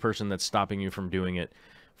the only person that's stopping you from doing it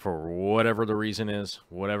for whatever the reason is,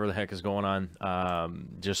 whatever the heck is going on.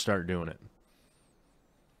 Just start doing it.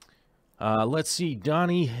 Let's see.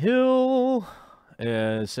 Donnie Hill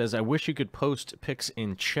says, I wish you could post pics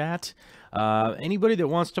in chat. Anybody that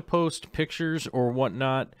wants to post pictures or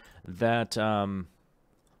whatnot that, you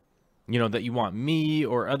know, that you want me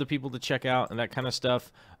or other people to check out and that kind of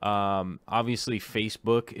stuff. Obviously,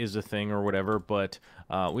 Facebook is a thing or whatever, but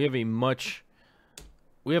we have a much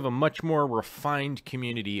more refined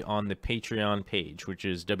community on the Patreon page, which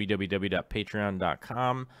is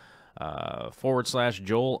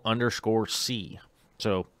www.patreon.com/Joel_C.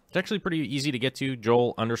 So it's actually pretty easy to get to,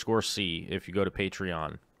 Joel_C, if you go to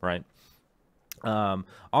Patreon, right? On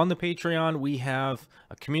the Patreon, we have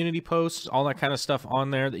a community posts, all that kind of stuff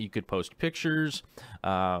on there that you could post pictures.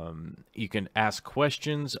 You can ask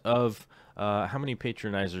questions of how many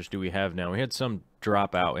patronizers do we have now? We had some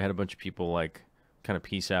drop out. We had a bunch of people like kind of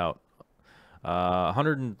peace out.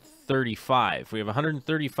 135. We have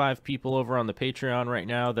 135 people over on the Patreon right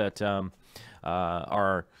now that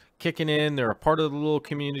are kicking in. They're a part of the little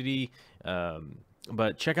community.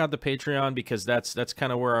 But check out the Patreon because that's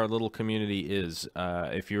kind of where our little community is.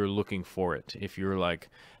 If you're looking for it, if you're like,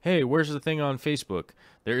 hey, where's the thing on Facebook?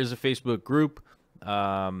 There is a Facebook group,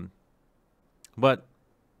 but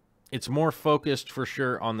it's more focused for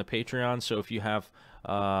sure on the Patreon. So if you have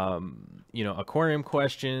you know, aquarium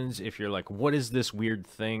questions, if you're like, what is this weird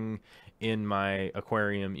thing in my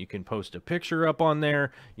aquarium, you can post a picture up on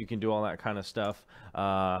there. You can do all that kind of stuff.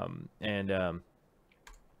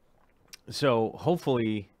 So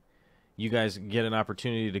hopefully you guys get an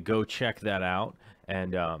opportunity to go check that out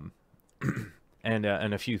and a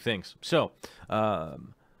few things. So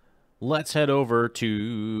let's head over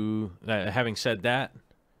to, having said that,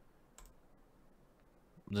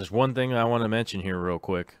 there's one thing I want to mention here real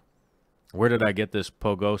quick. Where did I get this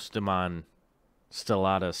Pogostemon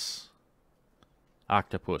Stellatus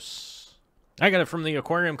Octopus? I got it from the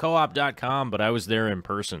aquariumcoop.com, but I was there in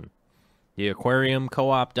person. The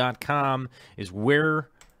aquariumcoop.com is where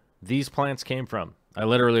these plants came from. I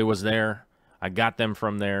literally was there. I got them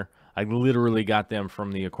from there. I literally got them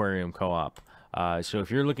from the Aquarium Co-op. So if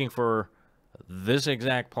you're looking for this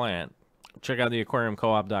exact plant, check out the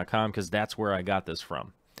aquariumcoop.com because that's where I got this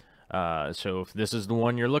from. So if this is the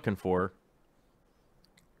one you're looking for,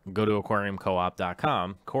 go to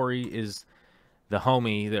aquariumcoop.com. Corey is the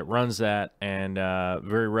homie that runs that, and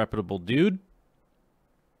very reputable dude.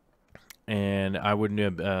 And I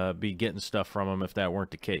wouldn't be getting stuff from him if that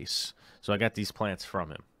weren't the case. So I got these plants from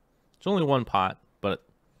him. It's only one pot, but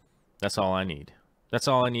that's all I need. That's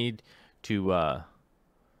all I need to,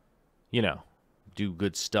 you know, do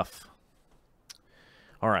good stuff.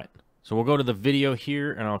 All right. So we'll go to the video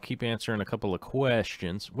here, and I'll keep answering a couple of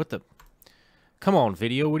questions. What the? Come on,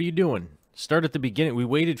 video. What are you doing? Start at the beginning. We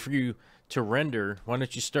waited for you to render. Why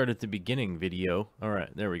don't you start at the beginning, video? All right.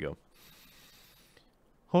 There we go.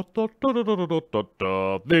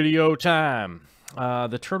 Video time.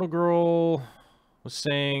 The Turtle Girl was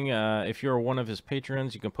saying if you're one of his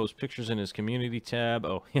patrons, you can post pictures in his community tab.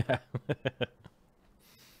 Oh, yeah.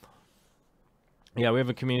 Yeah, we have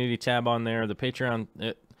a community tab on there. The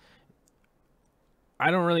Patreon, I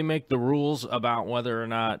don't really make the rules about whether or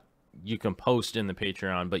not you can post in the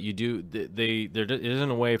Patreon, but you do. There isn't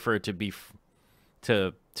a way for it to be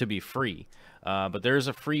to be free. But there is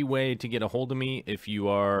a free way to get a hold of me if you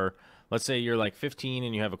are, let's say you're like 15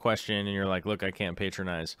 and you have a question and you're like, look, I can't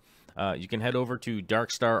patronize. You can head over to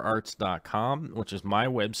darkstararts.com, which is my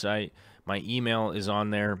website. My email is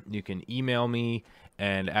on there. You can email me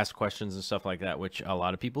and ask questions and stuff like that, which a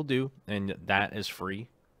lot of people do, and that is free.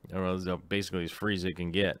 Or basically as free as it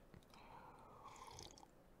can get.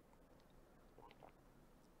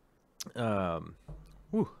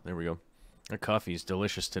 Whew, there we go. That coffee is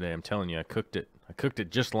delicious today. I'm telling you, I cooked it. I cooked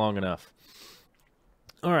it just long enough.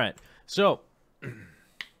 All right, so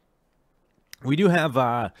we do have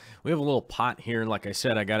we have a little pot here. Like I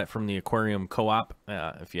said, I got it from the Aquarium Co-op.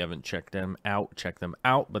 If you haven't checked them out, check them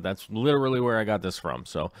out. But that's literally where I got this from.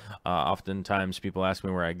 So oftentimes people ask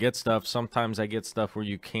me where I get stuff. Sometimes I get stuff where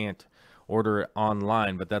you can't order it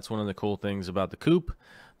online. But that's one of the cool things about the coop.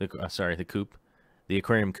 The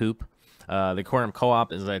Aquarium Coop. The Aquarium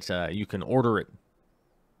Co-op is that you can order it,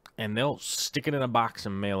 and they'll stick it in a box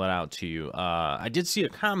and mail it out to you. I did see a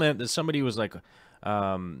comment that somebody was like,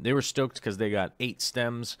 they were stoked because they got 8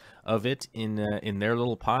 stems of it in their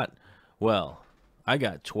little pot. Well, I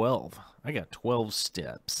got 12. I got 12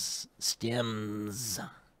 stems.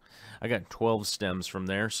 I got 12 stems from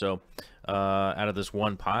there. So out of this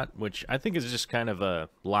one pot, which I think is just kind of a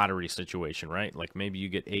lottery situation, right? Like maybe you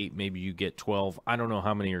get 8, maybe you get 12. I don't know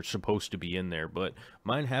how many are supposed to be in there, but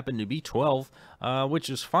mine happened to be 12, which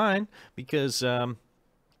is fine because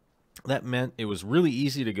that meant it was really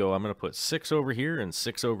easy to go. I'm going to put 6 over here and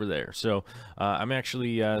 6 over there. So I'm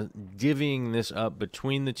actually divvying this up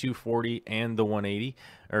between the 240 and the 180,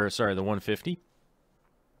 or sorry, the 150.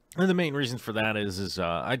 And the main reason for that is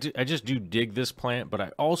I just do dig this plant, but I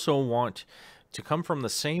also want to come from the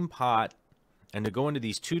same pot and to go into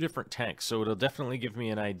these 2 different tanks. So it'll definitely give me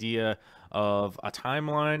an idea of a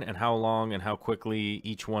timeline and how long and how quickly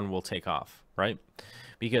each one will take off, right?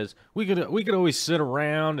 Because we could always sit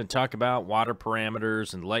around and talk about water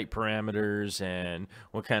parameters and light parameters and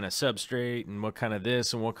what kind of substrate and what kind of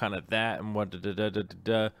this and what kind of that and what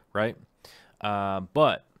right?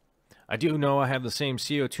 But I do know I have the same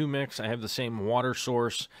CO2 mix, I have the same water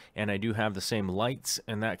source, and I do have the same lights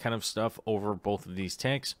and that kind of stuff over both of these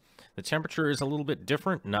tanks. The temperature is a little bit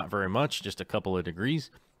different, not very much, just a couple of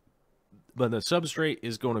degrees. But the substrate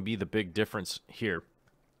is going to be the big difference here,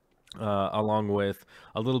 along with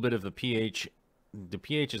a little bit of the pH. The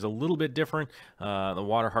pH is a little bit different, the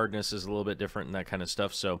water hardness is a little bit different and that kind of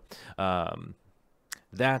stuff. So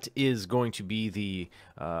that is going to be the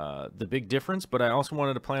big difference, but I also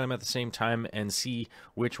wanted to plant them at the same time and see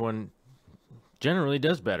which one generally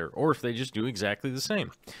does better, or if they just do exactly the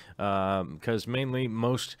same. Because mainly,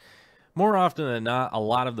 more often than not, a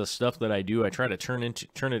lot of the stuff that I do, I try to turn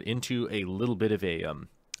it into a little bit of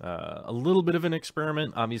an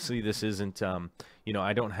experiment. Obviously, this isn't you know,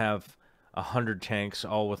 I don't have 100 tanks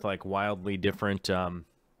all with like wildly different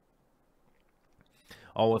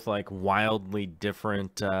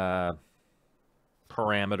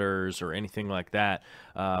parameters or anything like that,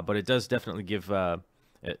 but it does definitely give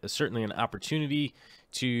certainly an opportunity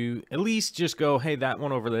to at least just go, hey, that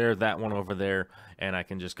one over there, and I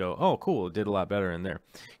can just go, oh, cool, it did a lot better in there.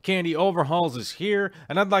 Candy Overhauls is here,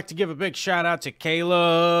 and I'd like to give a big shout out to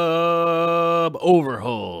Caleb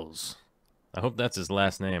Overhauls. I hope that's his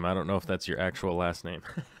last name. I don't know if that's your actual last name.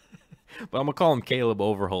 But I'm going to call him Caleb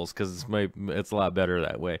Overhauls because it's a lot better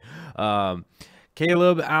that way.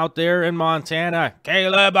 Caleb out there in Montana.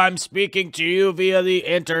 Caleb, I'm speaking to you via the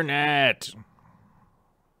internet.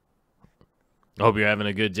 I hope you're having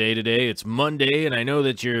a good day today. It's Monday, and I know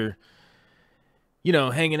that you're, you know,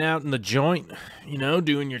 hanging out in the joint, you know,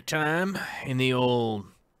 doing your time in the old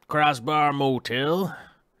Crossbar Motel.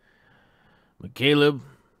 But Caleb,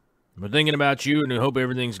 we're thinking about you, and I hope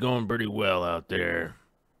everything's going pretty well out there.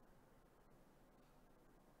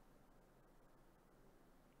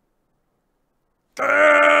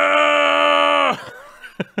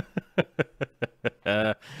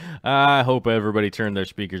 I hope everybody turned their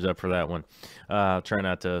speakers up for that one. I'll try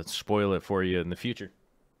not to spoil it for you in the future.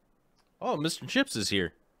 Oh, Mr. Chips is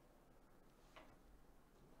here.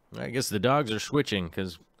 I guess the dogs are switching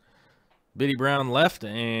because Biddy Brown left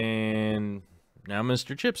and now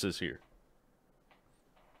Mr. Chips is here.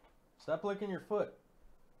 Stop licking your foot.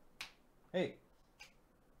 Hey.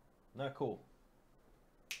 Not cool.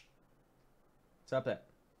 Stop that.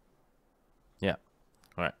 Yeah.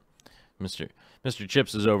 All right. Mr.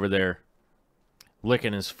 Chips is over there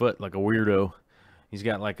licking his foot like a weirdo. He's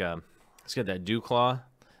got that dew claw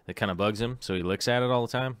that kind of bugs him, so he licks at it all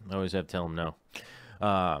the time. I always have to tell him no.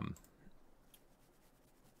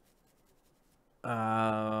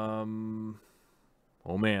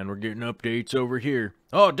 Oh man, we're getting updates over here.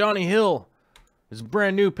 Oh, Donnie Hill is a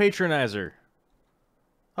brand new patronizer.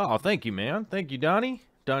 Oh, thank you, man. Thank you, Donnie.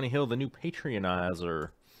 Donnie Hill, the new patronizer.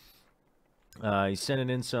 He's sending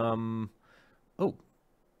in some... Oh,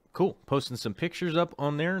 cool. Posting some pictures up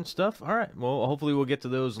on there and stuff. All right. Well, hopefully we'll get to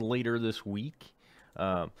those later this week.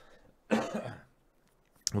 Hopefully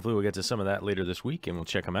we'll get to some of that later this week, and we'll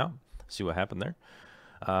check them out. See what happened there.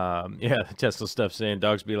 Yeah, Tesla stuff saying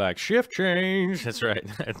dogs be like, shift change. That's right.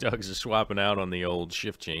 Dogs are swapping out on the old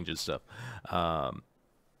shift change and stuff. But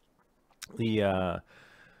yeah,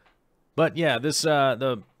 this,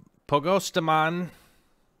 the Pogostemon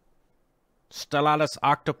Stellatus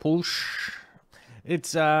Octopus.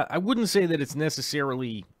 It's, I wouldn't say that it's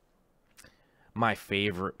necessarily my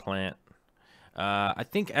favorite plant. I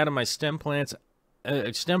think out of my stem plants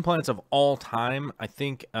of all time, I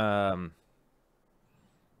think,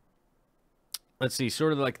 let's see,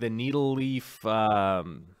 sort of like the needle leaf, what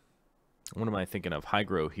am I thinking of?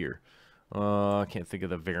 Hygro here. I can't think of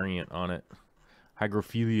the variant on it.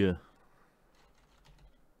 Hygrophilia.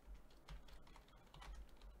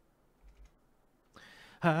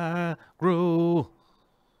 Hygro.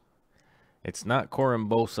 It's not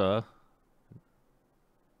Corymbosa.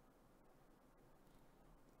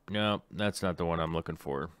 No, that's not the one I'm looking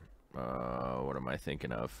for. What am I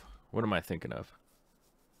thinking of? What am I thinking of?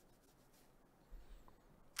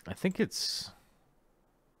 I think it's...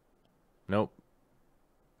 Nope.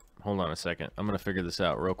 Hold on a second. I'm going to figure this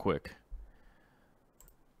out real quick.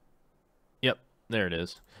 Yep, there it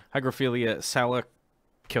is. Hygrophilia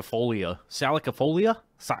salicifolia. Salicifolia?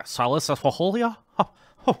 Salicifolia?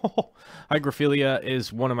 Hygrophilia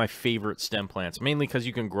is one of my favorite stem plants, mainly because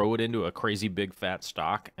you can grow it into a crazy big fat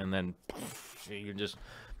stalk, and then you can just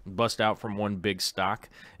bust out from one big stalk.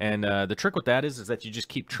 And the trick with that is that you just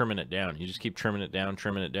keep trimming it down. You just keep trimming it down,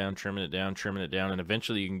 trimming it down, trimming it down, trimming it down, and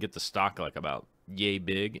eventually you can get the stalk like about yay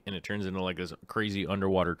big, and it turns into like this crazy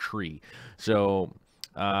underwater tree. So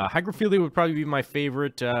Hygrophilia would probably be my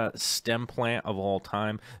favorite stem plant of all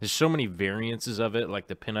time. There's so many variances of it, like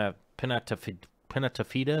the Pinatafuda,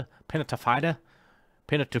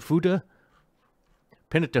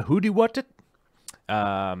 what it?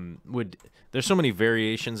 There's so many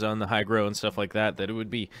variations on the hygro and stuff like that it would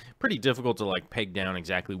be pretty difficult to like peg down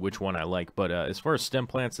exactly which one I like. But as far as stem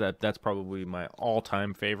plants, that's probably my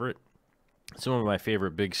all-time favorite. Some of my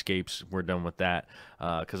favorite big scapes were done with that,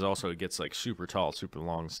 because also it gets like super tall, super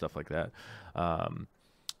long, stuff like that.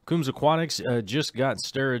 Coombs Aquatics just got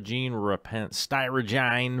styrogene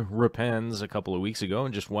repens a couple of weeks ago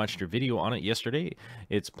and just watched your video on it yesterday.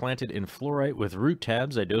 It's planted in fluorite with root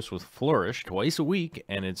tabs. I dose with Flourish twice a week,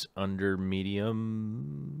 and it's under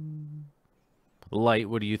medium light.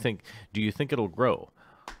 What do you think? Do you think it'll grow?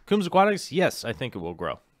 Coombs Aquatics, yes, I think it will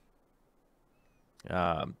grow.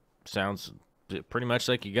 Sounds pretty much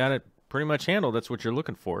like you got it pretty much handled. That's what you're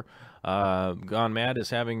looking for. Gone Mad is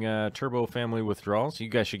having turbo family withdrawals. You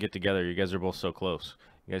guys should get together. You guys are both so close.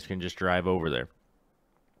 You guys can just drive over there.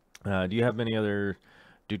 Do you have any other...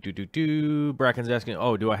 Bracken's asking,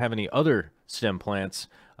 oh, do I have any other stem plants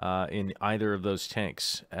in either of those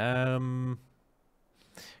tanks? Currently,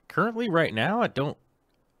 right now, I don't...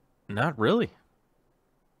 Not really.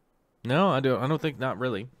 No, I don't think not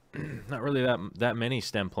really. Not really that many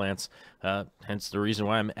stem plants, hence the reason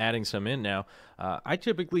why I'm adding some in now. I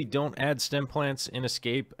typically don't add stem plants in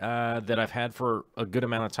Escape that I've had for a good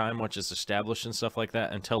amount of time, once it's established and stuff like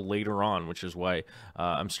that, until later on, which is why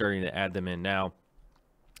I'm starting to add them in now.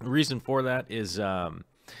 The reason for that is the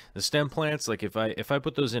stem plants, like if I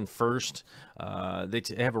put those in first, they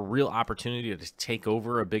have a real opportunity to take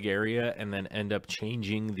over a big area and then end up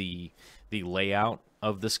changing the layout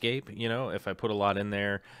of the scape. You know, if I put a lot in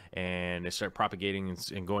there and they start propagating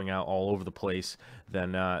and going out all over the place,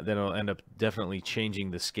 then it'll end up definitely changing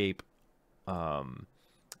the scape, and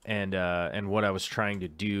what I was trying to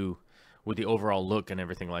do with the overall look and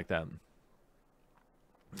everything like that.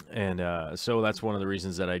 And so that's one of the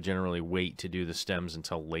reasons that I generally wait to do the stems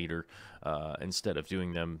until later, instead of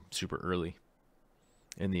doing them super early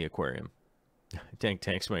in the aquarium.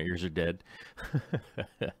 Tanks, my ears are dead.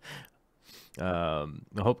 I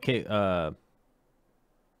hope well,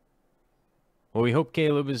 we hope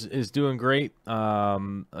Caleb is doing great.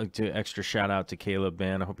 Extra shout out to Caleb,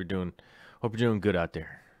 man. I hope you're doing good out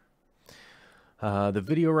there. The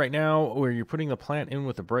video right now where you're putting the plant in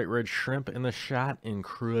with the bright red shrimp in the shot,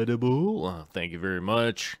 incredible. Thank you very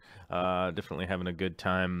much. Definitely having a good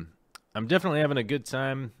time. I'm definitely having a good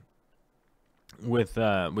time with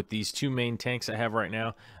these two main tanks I have right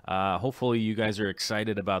now. Hopefully you guys are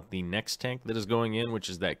excited about the next tank that is going in, which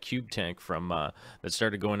is that cube tank from that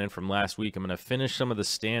started going in from last week. I'm going to finish some of the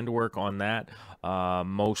stand work on that.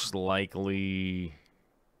 Most likely,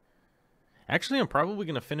 actually, I'm probably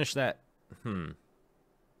going to finish that.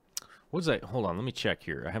 What's that? Hold on, let me check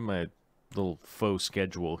here. I have my little faux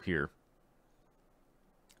schedule here.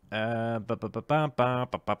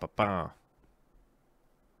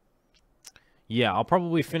 Yeah, I'll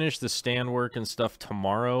probably finish the stand work and stuff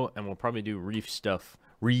tomorrow, and we'll probably do reef stuff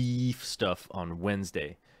reef stuff on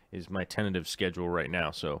Wednesday is my tentative schedule right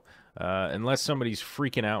now. So unless somebody's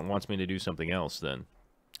freaking out and wants me to do something else, then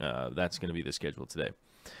that's going to be the schedule today.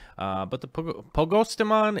 But the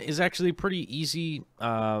Pogostemon is actually pretty easy,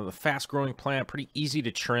 fast-growing plant, pretty easy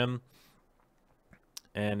to trim,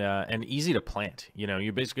 and easy to plant. You know,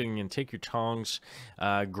 you're basically going to take your tongs,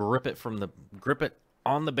 grip it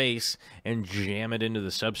on the base, and jam it into the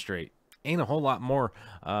substrate. Ain't a whole lot more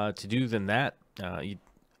to do than that.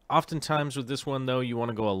 Oftentimes with this one, though, you want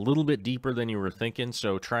to go a little bit deeper than you were thinking,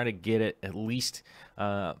 so try to get it at least,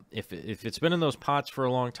 if it's been in those pots for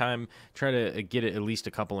a long time, try to get it at least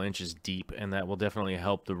a couple inches deep, and that will definitely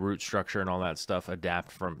help the root structure and all that stuff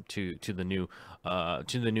adapt to the new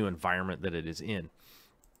environment that it is in.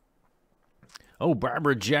 Oh,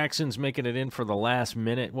 Barbara Jackson's making it in for the last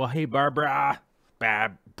minute. Well, hey, Barbara.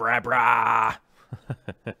 Barbara.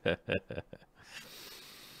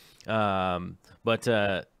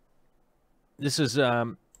 But this is,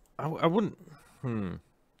 I wouldn't,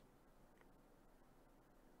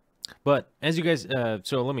 But as you guys,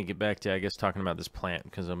 so let me get back to, I guess, talking about this plant,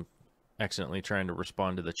 because I'm accidentally trying to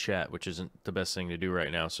respond to the chat, which isn't the best thing to do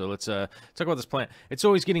right now. So let's talk about this plant. It's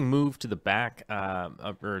always getting moved to the back,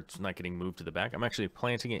 or it's not getting moved to the back. I'm actually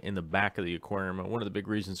planting it in the back of the aquarium. And one of the big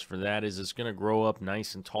reasons for that is it's going to grow up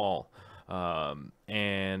nice and tall.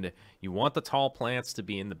 And you want the tall plants to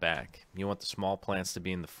be in the back. You want the small plants to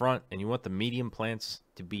be in the front, and you want the medium plants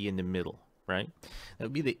to be in the middle, right? That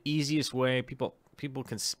would be the easiest way. People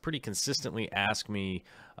can pretty consistently ask me,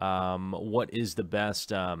 what is the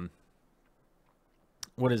best,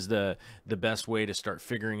 way to start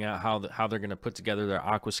figuring out how they're going to put together their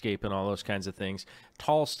aquascape and all those kinds of things.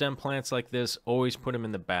 Tall stem plants like this, always put them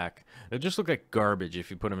in the back. They just look like garbage if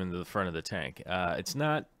you put them into the front of the tank. It's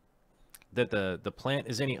not that the plant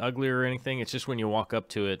is any uglier or anything. It's just when you walk up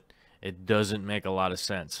to it, it doesn't make a lot of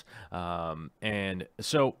sense. And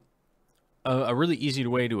so a really easy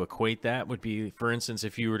way to equate that would be, for instance,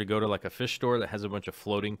 if you were to go to like a fish store that has a bunch of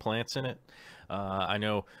floating plants in it. I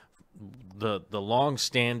know the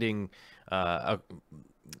long-standing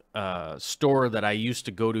store that I used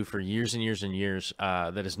to go to for years and years and years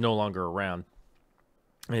that is no longer around.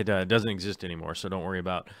 It doesn't exist anymore, so don't worry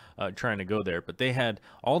about trying to go there. But they had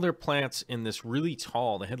all their plants in this really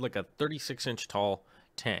tall, they had like a 36-inch tall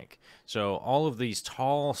tank. So all of these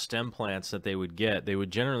tall stem plants that they would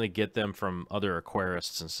generally get them from other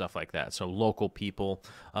aquarists and stuff like that. So local people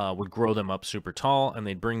would grow them up super tall, and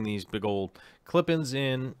they'd bring these big old clip-ins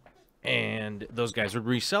in, and those guys would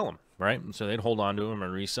resell them, right? So they'd hold on to them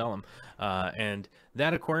and resell them. And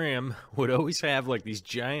that aquarium would always have like these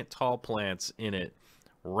giant tall plants in it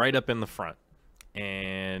right up in the front.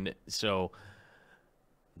 And so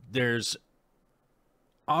there's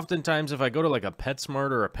oftentimes, if I go to like a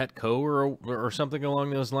PetSmart or a Petco or something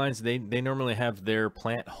along those lines, they normally have their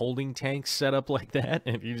plant holding tanks set up like that.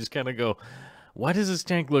 And you just kind of go, why does this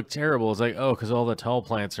tank look terrible? It's like, oh, because all the tall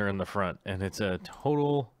plants are in the front, and it's a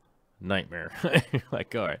total nightmare.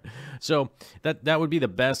 Like, all right. So that would be the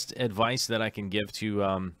best advice that I can give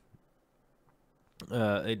to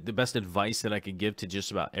the best advice that I could give to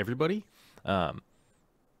just about everybody. To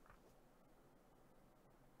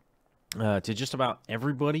just about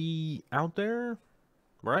everybody out there,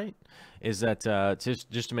 right? Is that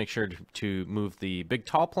just to make sure to move the big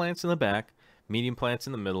tall plants in the back, medium plants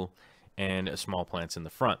in the middle, and small plants in the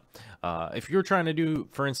front. If you're trying to do,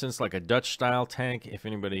 for instance, like a Dutch style tank, if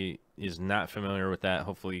anybody is not familiar with that,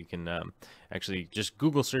 hopefully you can actually just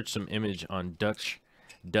Google search some image on Dutch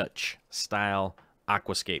style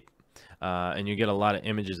aquascape, and you get a lot of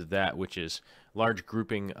images of that, which is large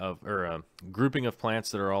grouping of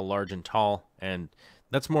plants that are all large and tall, and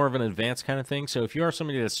that's more of an advanced kind of thing. So if you are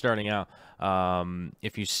somebody that's starting out,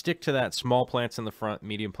 if you stick to that small plants in the front,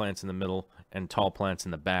 medium plants in the middle, and tall plants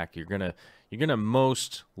in the back, you're gonna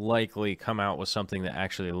most likely come out with something that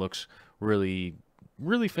actually looks really,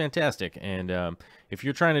 really fantastic. And if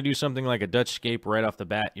you're trying to do something like a Dutch scape right off the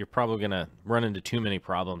bat, you're probably gonna run into too many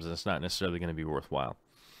problems, and it's not necessarily going to be worthwhile.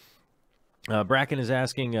 Bracken is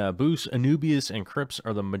asking, Boos, Anubias, and Crips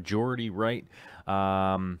are the majority, right?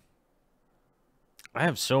 I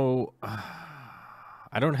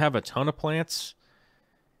don't have a ton of plants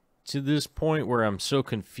to this point where I'm so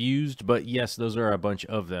confused, but yes, those are a bunch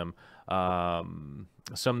of them.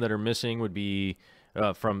 Some that are missing would be,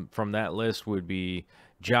 from that list would be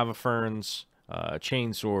Java ferns,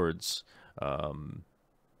 chain swords,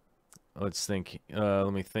 let's think.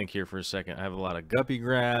 Let me think here for a second. I have a lot of guppy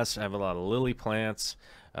grass. I have a lot of lily plants.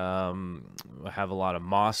 I have a lot of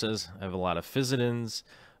mosses. I have a lot of physodins.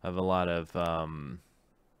 I have a lot of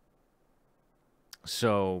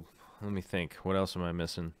so Let me think. What else am I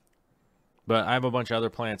missing? But I have a bunch of other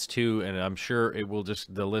plants too, and I'm sure it will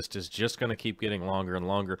just, the list is just going to keep getting longer and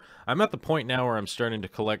longer. I'm at the point now where I'm starting to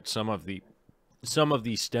collect some of the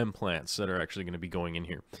stem plants that are actually going to be going in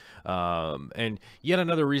here. And yet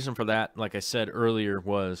another reason for that, like I said earlier,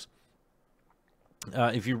 was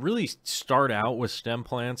if you really start out with stem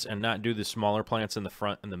plants and not do the smaller plants in the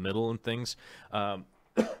front and the middle and things,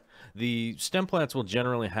 the stem plants will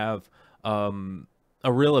generally have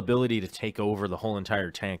a real ability to take over the whole entire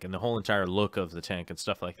tank and the whole entire look of the tank and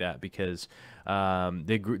stuff like that, because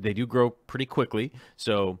they do grow pretty quickly.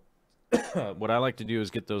 So what I like to do is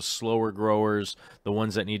get those slower growers, the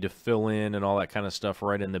ones that need to fill in and all that kind of stuff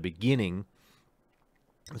right in the beginning,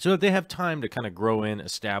 so that they have time to kind of grow in,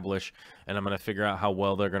 establish, and I'm going to figure out how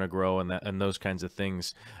well they're going to grow and those kinds of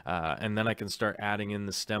things. And then I can start adding in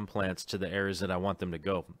the stem plants to the areas that I want them to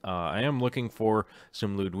go. I am looking for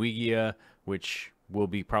some Ludwigia, which will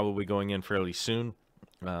be probably going in fairly soon.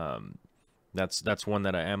 That's one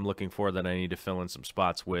that I am looking for, that I need to fill in some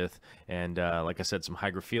spots with. And like I said, some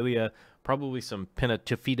Hygrophila, probably some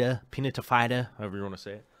Pinnatifida, however you want to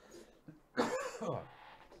say it.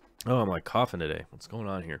 Oh, I'm like coughing today. What's going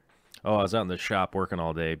on here? Oh, I was out in the shop working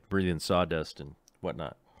all day, breathing sawdust and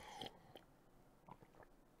whatnot.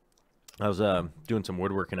 I was doing some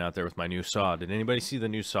woodworking out there with my new saw. Did anybody see the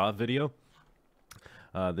new saw video?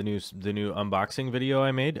 The new unboxing video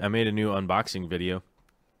I made? I made a new unboxing video.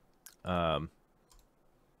 The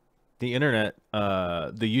internet,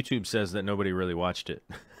 the YouTube says that nobody really watched it.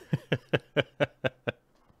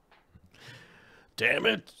 Damn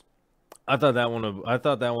it. I thought that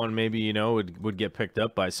one maybe, you know, would get picked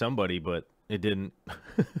up by somebody, but it didn't.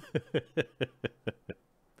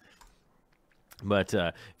 But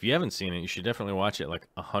if you haven't seen it, you should definitely watch it like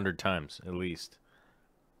 100 times at least.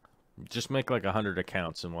 Just make like 100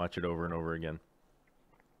 accounts and watch it over and over again.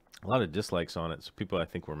 A lot of dislikes on it, so people I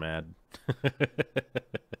think were mad.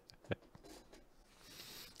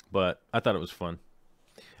 But I thought it was fun.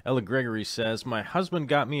 Ella Gregory says, my husband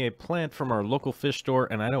got me a plant from our local fish store,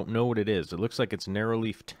 and I don't know what it is. It looks like it's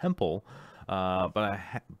narrowleaf temple, but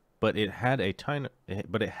it had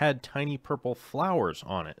tiny purple flowers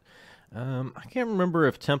on it. I can't remember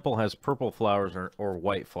if temple has purple flowers or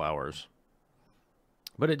white flowers.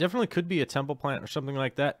 But it definitely could be a temple plant or something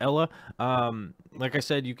like that. Ella, like I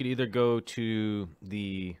said, you could either go to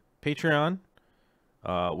the Patreon,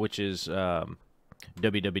 which is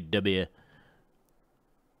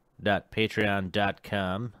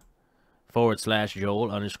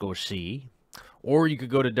www.patreon.com/Joel_C, or you could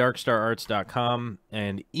go to darkstararts.com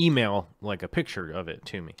and email like a picture of it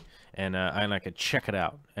to me, and I could check it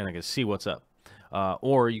out and I could see what's up.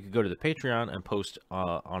 Or you could go to the Patreon and post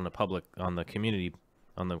on the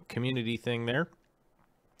community thing there.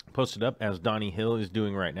 Post it up as Donnie Hill is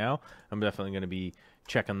doing right now. I'm definitely going to be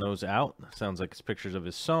checking those out. Sounds like it's pictures of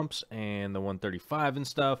his sumps and the 135 and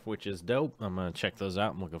stuff, which is dope. I'm going to check those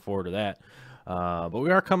out. I'm looking forward to that. But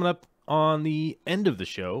we are coming up on the end of the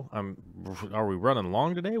show. Are we running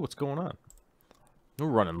long today? What's going on? We're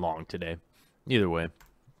running long today. Either way,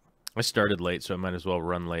 I started late, so I might as well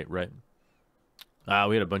run late, right?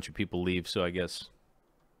 We had a bunch of people leave, so I guess,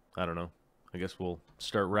 I don't know. I guess we'll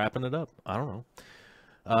start wrapping it up. I don't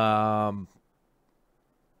know.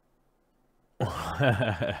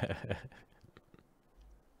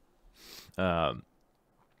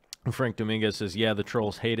 Frank Dominguez says, yeah, the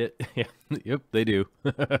trolls hate it. Yeah, yep, they do.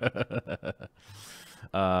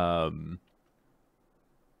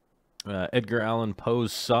 Edgar Allan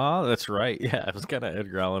Poe's Saw. That's right. Yeah, it was kind of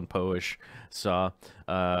Edgar Allan Poe-ish Saw.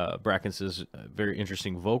 Bracken says, very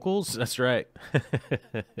interesting vocals. That's right.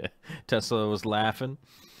 Tesla was laughing.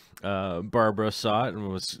 Barbara saw it and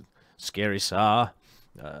was scary saw.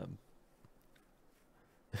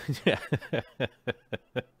 Yeah.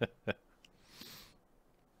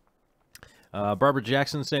 Barbara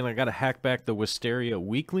Jackson saying, I got to hack back the Wisteria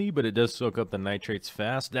weekly, but it does soak up the nitrates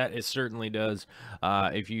fast. That it certainly does.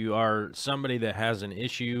 If you are somebody that has an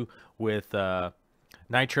issue with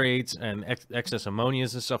nitrates and excess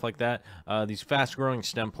ammonias and stuff like that, these fast-growing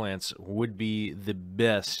stem plants would be the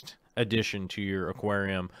best addition to your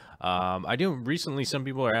aquarium. I do recently, some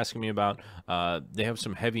people are asking me about, they have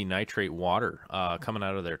some heavy nitrate water coming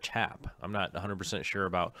out of their tap. I'm not 100% sure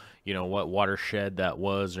about, you know, what watershed that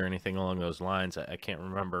was or anything along those lines. I can't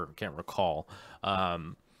remember, can't recall.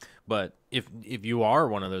 But if you are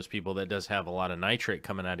one of those people that does have a lot of nitrate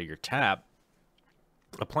coming out of your tap,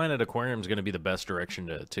 a planted aquarium is going to be the best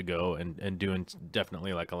direction to go, and doing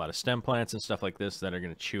definitely like a lot of stem plants and stuff like this that are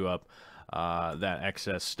going to chew up that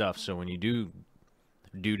excess stuff. So when you do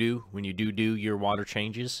doo-doo, when you do your water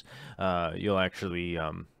changes, you'll actually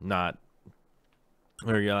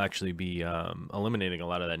you'll actually be eliminating a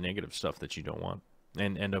lot of that negative stuff that you don't want,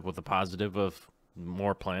 and end up with a positive of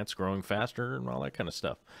more plants growing faster and all that kind of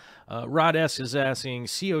stuff. Rod S is asking,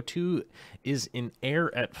 CO2 is in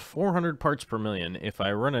air at 400 parts per million. If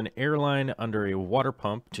I run an airline under a water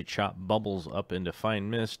pump to chop bubbles up into fine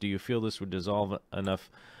mist, do you feel this would dissolve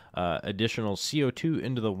enough additional CO2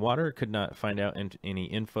 into the water? Could not find out any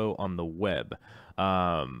info on the web.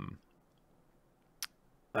 I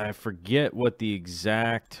forget what the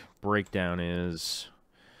exact breakdown is.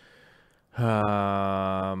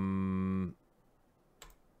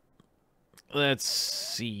 Let's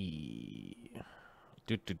see.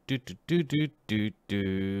 I'm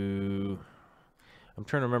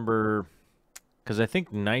trying to remember, because I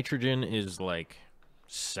think nitrogen is like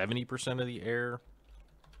 70% of the air.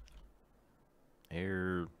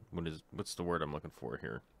 What's the word I'm looking for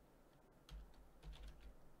here?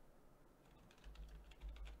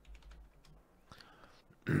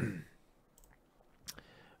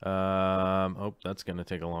 Oh, that's gonna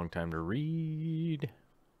take a long time to read.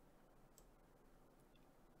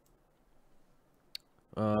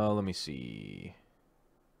 Let me see.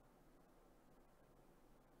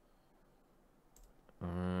 I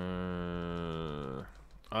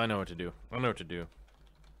know what to do.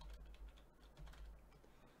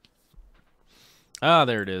 Ah,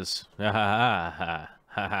 there it is.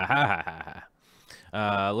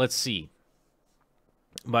 Let's see.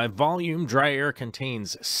 By volume, dry air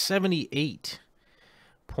contains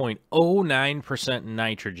 78.09%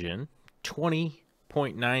 nitrogen,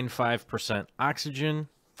 20.95% oxygen,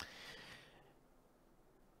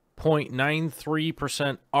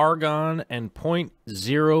 0.93% argon, and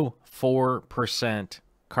 0.04%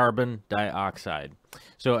 carbon dioxide.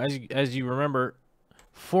 So as you remember,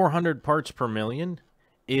 400 parts per million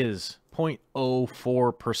is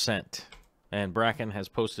 0.04%. And Bracken has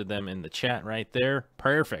posted them in the chat right there.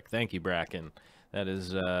 Perfect. Thank you, Bracken. That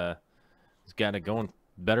is, it's got it going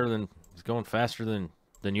better than, it's going faster than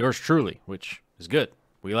yours truly, which is good.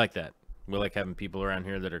 We like that. We like having people around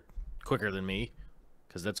here that are quicker than me,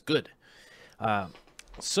 because that's good.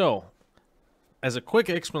 So, as a quick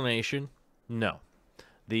explanation, no.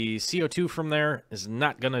 The CO2 from there is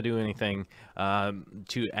not going to do anything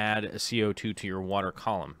to add CO2 to your water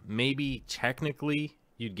column. Maybe technically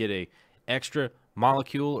you'd get a extra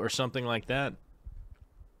molecule or something like that,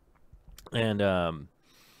 and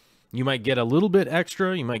you might get a little bit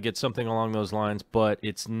extra, you might get something along those lines, but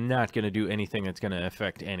it's not going to do anything that's going to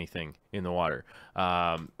affect anything in the water.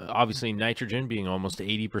 Obviously, nitrogen being almost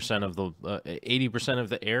 80% of the 80% of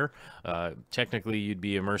the air, technically you'd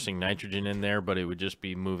be immersing nitrogen in there, but it would just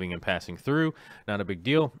be moving and passing through. Not a big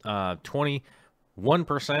deal. 21%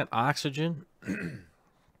 oxygen.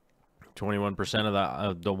 21%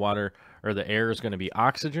 of the water or the air is going to be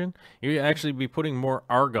oxygen. You actually be putting more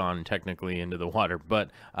argon technically into the water,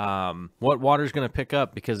 but what water is going to pick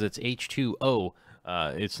up, because it's H2O,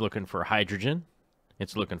 it's looking for hydrogen,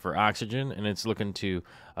 it's looking for oxygen, and it's looking to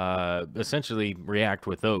essentially react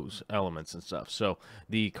with those elements and stuff. So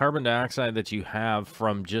the carbon dioxide that you have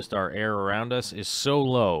from just our air around us is so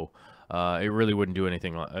low, it really wouldn't do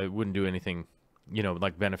anything. It wouldn't do anything, you know,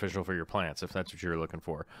 like beneficial for your plants, if that's what you're looking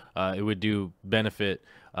for. It would do benefit,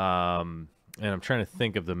 and I'm trying to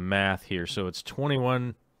think of the math here. So it's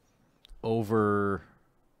 21 over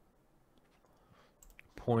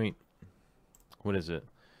point, what is it?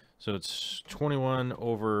 So it's 21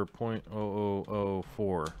 over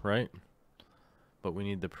 0.0004, right? But we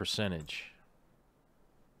need the percentage.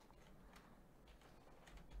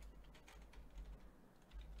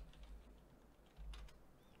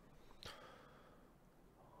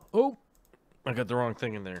 Oh, I got the wrong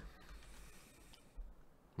thing in there.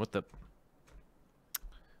 What the?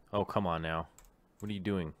 Oh, come on now. What are you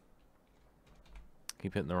doing?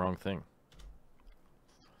 Keep hitting the wrong thing.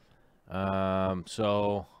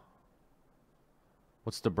 So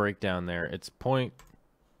what's the breakdown there? It's point.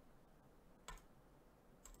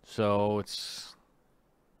 So it's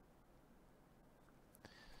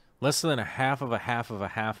less than a half of a half of a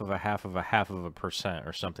half of a half of a half of a percent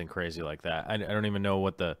or something crazy like that. I don't even know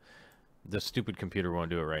what the stupid computer won't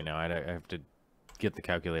do it right now. I have to get the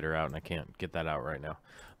calculator out, and I can't get that out right now.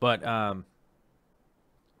 But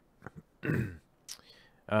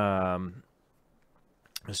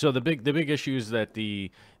so the big issue is that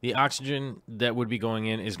the oxygen that would be going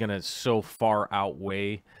in is going to so far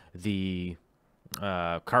outweigh the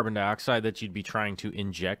carbon dioxide that you'd be trying to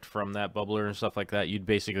inject from that bubbler and stuff like that. You'd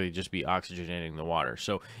basically just be oxygenating the water.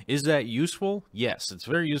 So is that useful? Yes, it's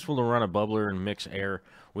very useful to run a bubbler and mix air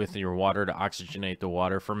with your water to oxygenate the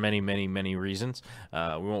water for many, many, many reasons. We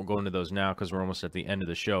won't go into those now because we're almost at the end of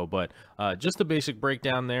the show. But just the basic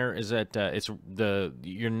breakdown there is that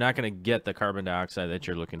you're not going to get the carbon dioxide that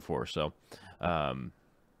you're looking for. So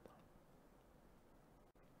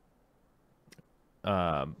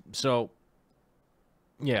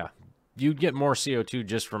yeah, you'd get more CO2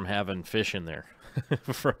 just from having fish in there,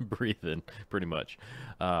 from breathing, pretty much.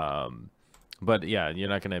 But yeah, you're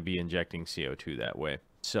not going to be injecting CO2 that way.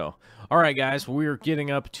 So, all right, guys, we're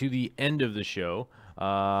getting up to the end of the show.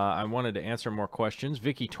 I wanted to answer more questions.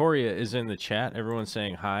 Vicky Toria is in the chat. Everyone's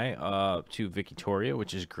saying hi to Vicky Toria,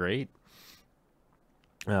 which is great.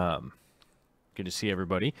 Good to see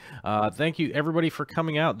everybody. Thank you, everybody, for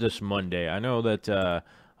coming out this Monday. I know that I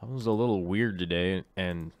was a little weird today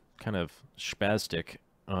and kind of spastic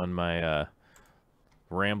on my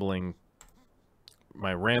rambling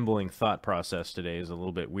thought process today is a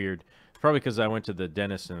little bit weird. It's probably because I went to the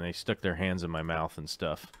dentist and they stuck their hands in my mouth and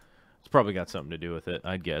stuff. It's probably got something to do with it,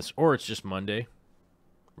 I'd guess. Or it's just Monday,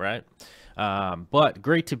 right? But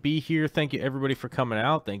great to be here. Thank you, everybody, for coming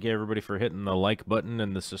out. Thank you, everybody, for hitting the like button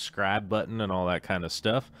and the subscribe button and all that kind of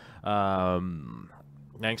stuff.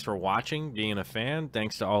 Thanks for watching, being a fan.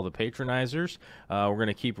 Thanks to all the patronizers. We're going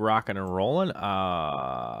to keep rocking and rolling.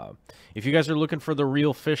 If you guys are looking for the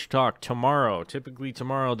Real Fish Talk tomorrow, typically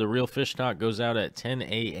tomorrow, the Real Fish Talk goes out at 10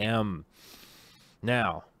 a.m.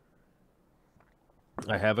 Now,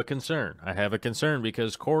 I have a concern.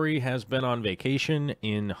 Because Corey has been on vacation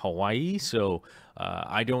in Hawaii, so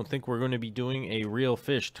I don't think we're going to be doing a Real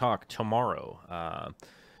Fish Talk tomorrow.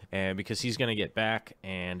 And because he's going to get back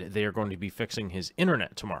and they're going to be fixing his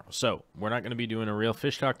internet tomorrow. So we're not going to be doing a Real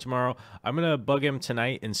Fish Talk tomorrow. I'm going to bug him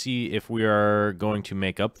tonight and see if we are going to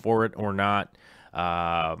make up for it or not.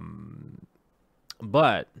 But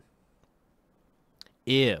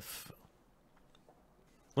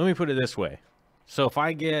let me put it this way. So if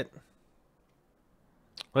I get,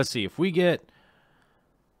 let's see, if we get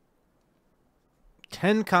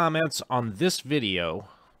 10 comments on this video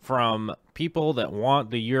from people that want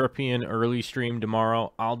the European early stream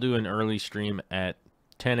tomorrow, I'll do an early stream at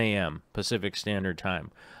 10 a.m. Pacific Standard Time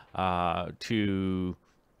to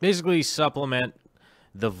basically supplement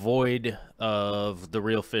the void of the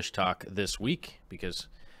Real Fish Talk this week, because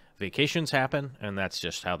vacations happen and that's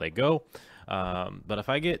just how they go. But if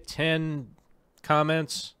I get 10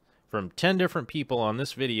 comments from 10 different people on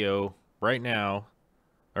this video right now,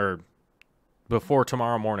 or before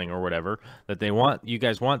tomorrow morning or whatever, that you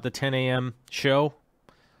guys want the 10 a.m. show,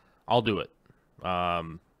 I'll do it.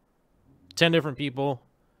 10 different people,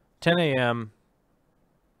 10 a.m.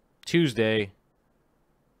 Tuesday,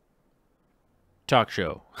 talk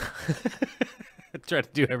show. Try to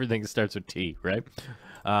do everything that starts with T, right?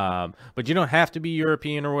 But you don't have to be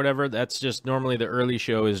European or whatever. That's just normally the early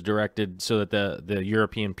show is directed so that the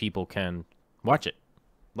European people can watch it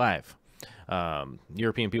live.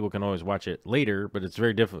 European people can always watch it later, but it's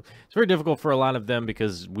very difficult. It's very difficult for a lot of them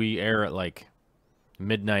because we air at like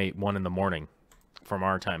midnight, 1 in the morning from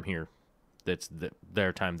our time here. That's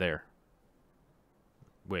their time there.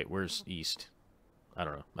 Wait, where's East? I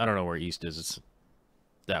don't know. I don't know where East is. It's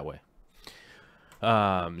that way.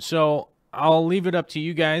 So I'll leave it up to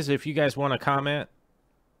you guys. If you guys want to comment,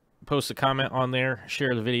 post a comment on there,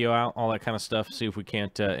 share the video out, all that kind of stuff. See if we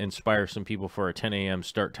can't inspire some people for a 10 a.m.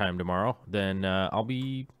 start time tomorrow. Then I'll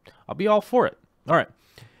be all for it. All right,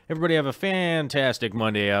 everybody have a fantastic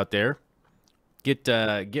Monday out there.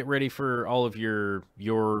 Get ready for all of your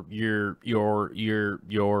fancy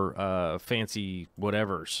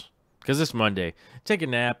whatevers, because it's Monday. Take a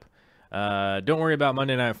nap. Don't worry about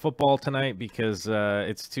Monday Night Football tonight because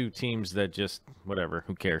it's two teams that just whatever.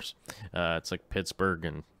 Who cares? It's like Pittsburgh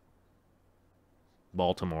and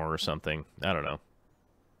Baltimore or something. I don't know.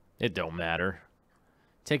 It don't matter.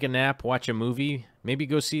 Take a nap, watch a movie, maybe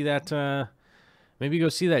go see that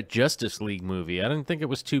Justice League movie. I didn't think it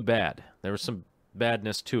was too bad. There was some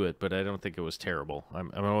badness to it, but I don't think it was terrible.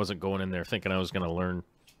 I wasn't going in there thinking I was going to learn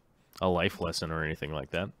a life lesson or anything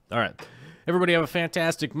like that. All right. Everybody have a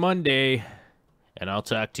fantastic Monday, and I'll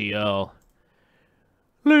talk to y'all